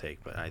controversial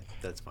take, but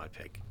that's my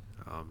pick.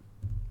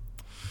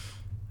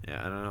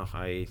 Yeah, I don't know.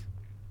 I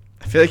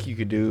feel like you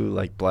could do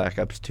like Black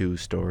Ops 2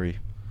 story.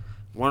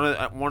 One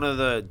of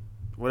the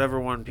whatever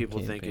one people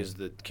think Campaign. is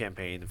the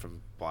campaign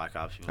from Black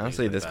Ops.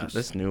 Honestly, the this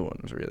best. new one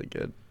was really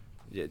good.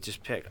 Yeah,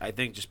 just pick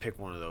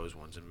one of those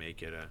ones and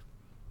make it a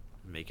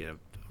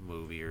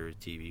movie or a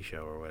TV show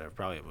or whatever.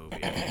 Probably a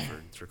movie I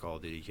think, for Call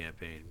of Duty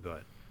campaign.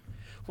 But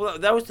well,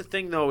 that was the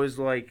thing though. Is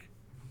like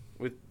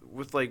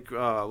with like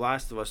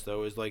Last of Us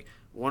though is like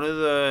one of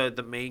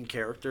the main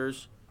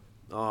characters.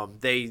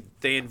 They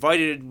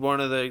invited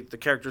one of the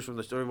characters from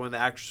the story, one of the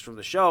actors from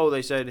the show.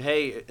 They said,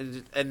 hey,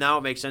 and now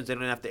it makes sense. They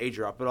don't have to age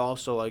her up at all.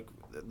 So like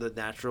the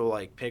natural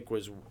like pick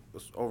was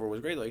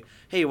great. Like,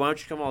 hey, why don't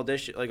you come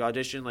audition?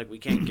 Like we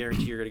can't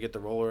guarantee you're gonna get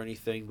the role or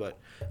anything, but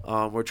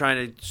we're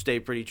trying to stay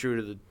pretty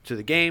true to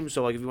the game.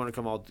 So like if you want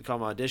to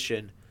come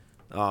audition,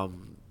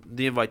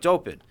 the invite's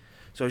open.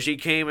 So she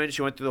came in,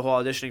 she went through the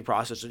whole auditioning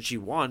process, and she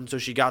won. So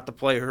she got to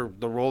play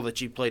the role that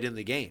she played in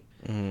the game.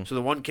 Mm-hmm. So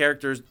the one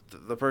character is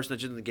the person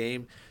that's in the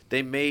game.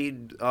 They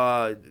made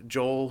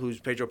Joel, who's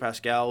Pedro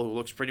Pascal, who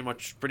looks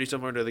pretty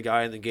similar to the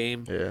guy in the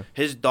game. Yeah.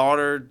 His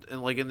daughter,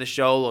 in the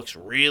show, looks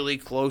really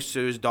close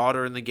to his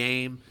daughter in the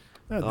game.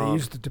 Yeah, they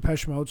used the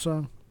Depeche Mode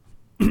song.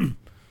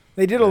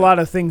 They did a lot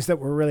of things that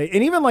were really,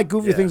 and even like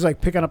goofy things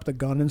like picking up the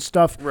gun and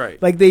stuff. Right.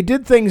 Like they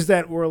did things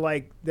that were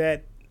like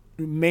that.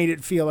 Made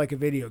it feel like a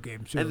video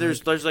game. Too. And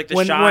there's like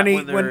the shot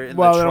when they're in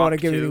the I truck don't want to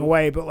give too. anything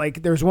away, but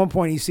like there's one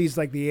point he sees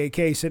like the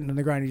AK sitting on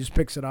the ground, he just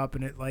picks it up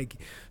and it's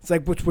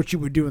like what you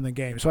would do in the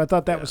game. So I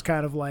thought that was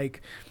kind of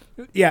like,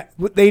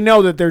 they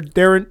know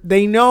that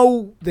they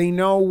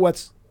know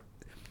what's.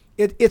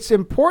 It's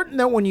important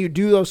that when you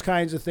do those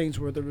kinds of things,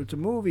 whether it's a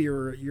movie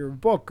or your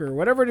book or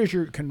whatever it is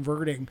you're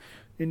converting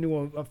into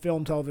a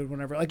film, television,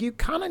 whatever, like you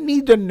kind of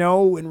need to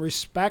know and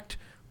respect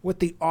what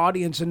the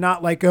audience and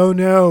not like, oh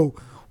no,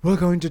 we're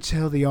going to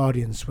tell the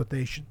audience what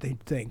they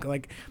think.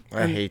 Like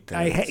I hate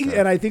that.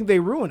 And I think they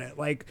ruin it.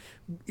 Like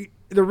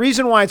the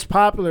reason why it's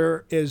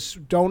popular is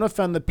don't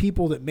offend the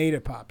people that made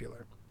it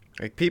popular.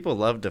 Like people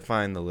love to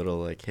find the little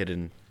like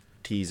hidden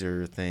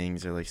teaser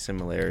things or like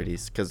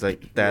similarities because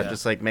like that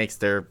just like makes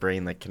their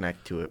brain like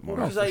connect to it more.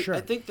 Because sure.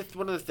 I think that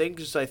one of the things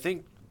is I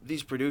think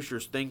these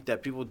producers think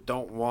that people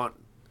don't want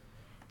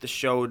the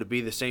show to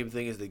be the same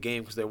thing as the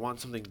game because they want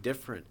something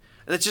different.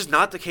 And that's just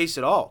not the case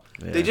at all.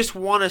 Yeah. They just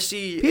want to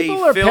see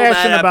people a film are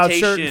passionate adaptation. about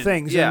certain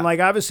things. And like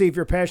obviously if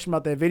you're passionate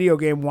about that video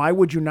game, why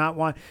would you not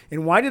want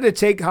and why did it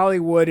take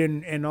Hollywood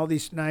and all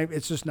these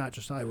it's just not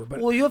just Hollywood,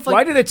 but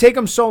why did it take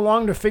them so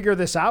long to figure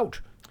this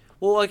out?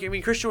 Well, like I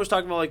mean Christian was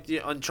talking about like the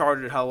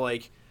Uncharted, how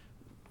like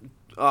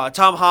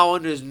Tom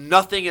Holland is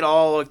nothing at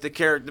all like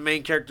the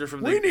main character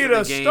from the We need from the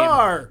a game.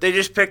 star. They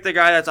just picked a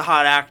guy that's a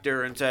hot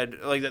actor and said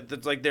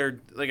that's like they're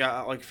like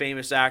a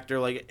famous actor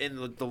like in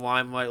the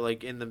limelight,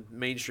 like in the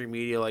mainstream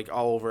media, like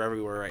all over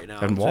everywhere right now.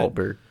 And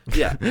Wahlberg.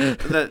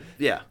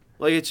 Yeah,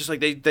 like it's just like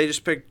they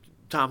just picked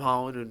Tom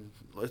Holland and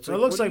it's So it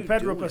like, looks what are like you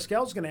Pedro doing?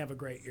 Pascal's going to have a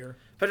great year.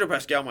 Pedro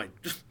Pascal might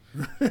just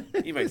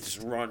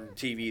run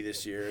TV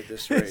this year at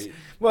this rate.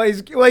 Well,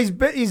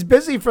 he's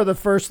busy for the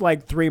first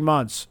like 3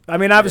 months. I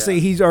mean, obviously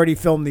Yeah. he's already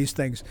filmed these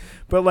things,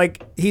 but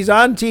like he's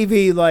on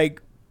TV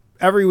like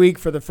every week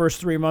for the first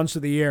 3 months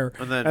of the year,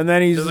 And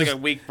then he's there's like just-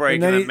 a week break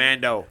and and then then he-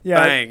 Mando. yeah,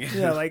 Bang.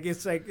 yeah, like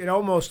it's like it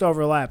almost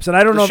overlaps. And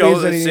I don't The know if show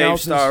there's that anything saved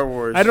else. Star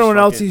Wars I don't know is what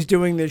else fucking- he's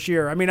doing this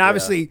year. I mean,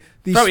 obviously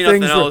these Probably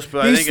nothing things else,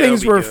 but I these think it'll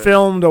things be were good.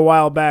 filmed a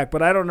while back,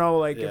 but I don't know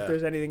like Yeah. if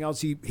there's anything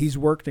else he's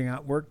worked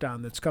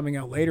on that's coming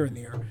out later in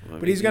the year. I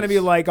But mean, he's going to be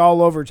like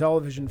all over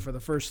television for the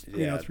first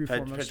 3-4 months Pedro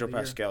of the year.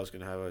 Pascal's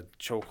gonna have a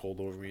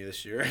chokehold over me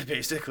this year.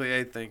 Basically,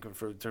 I think in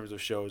terms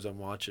of shows I'm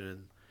watching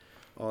and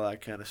all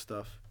that kind of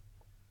stuff.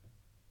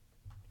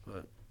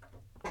 But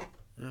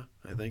yeah,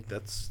 I think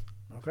that's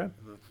Okay. as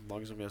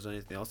long as nobody has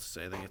anything else to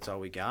say. I think that's all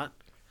we got.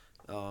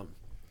 Thank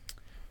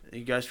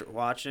you guys for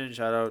watching.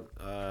 Shout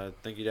out,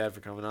 thank you, Dad, for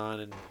coming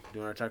on and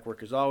doing our tech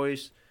work as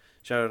always.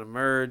 Shout out to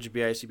Merge,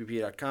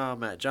 BICPP.com,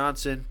 Matt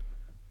Johnson.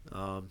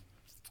 Follow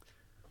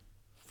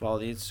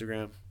the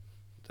Instagram.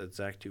 That's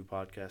Zach2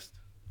 Podcast.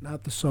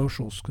 Not the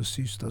socials, because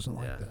Cease doesn't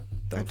like Yeah.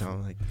 that. I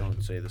don't like.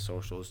 Don't say the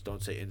socials.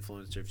 Don't say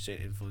influencer. If you say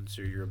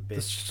influencer, you're a The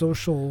bitch.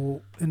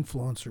 social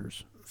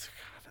influencers.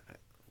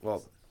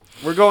 Well,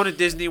 we're going to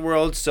Disney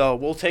World, so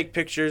we'll take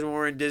pictures when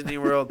we're in Disney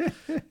World.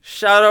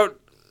 Shout out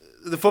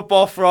the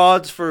football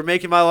frauds for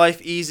making my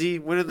life easy,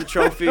 winning the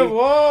trophy.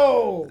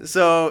 Whoa!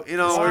 So, you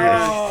know,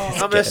 I'm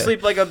going to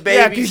sleep like a baby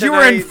Yeah, because you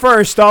were in tonight.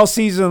 first all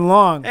season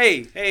long.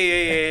 Hey.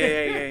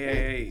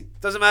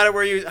 Doesn't matter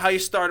how you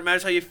start, it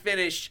matters how you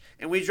finish.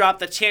 And we dropped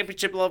the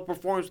championship level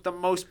performance with the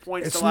most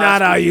points It's the last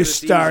not how week you of the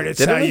start, season. it's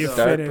how Didn't you we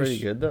start finish. pretty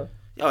good though?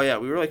 Oh yeah,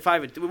 we were like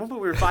 5-2. At one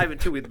point we were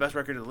 5-2. We had the best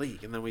record in the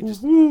league, and then we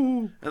just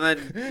and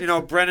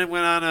then Brennan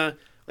went on a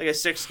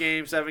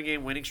 6-game,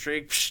 7-game winning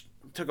streak. Psh,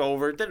 took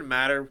over. It didn't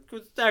matter.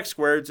 Zach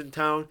Squared's in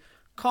town.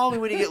 Call me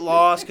when you get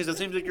lost, because it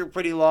seems like you're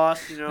pretty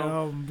lost.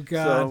 Oh, So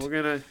God. we're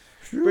gonna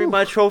bring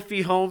my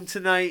trophy home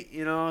tonight.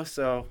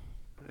 So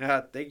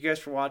yeah, thank you guys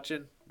for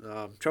watching.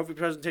 Trophy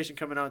presentation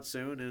coming out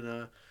soon,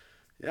 and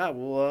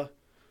we'll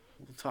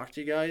talk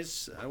to you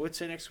guys. I would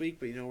say next week,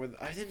 but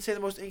I didn't say the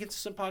most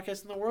inconsistent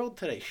podcast in the world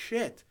today.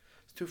 Shit,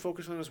 it's too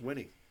focused on us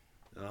winning.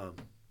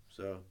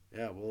 So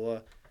yeah,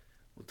 we'll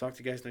talk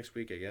to you guys next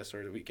week, I guess,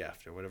 or the week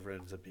after, whatever it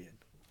ends up being.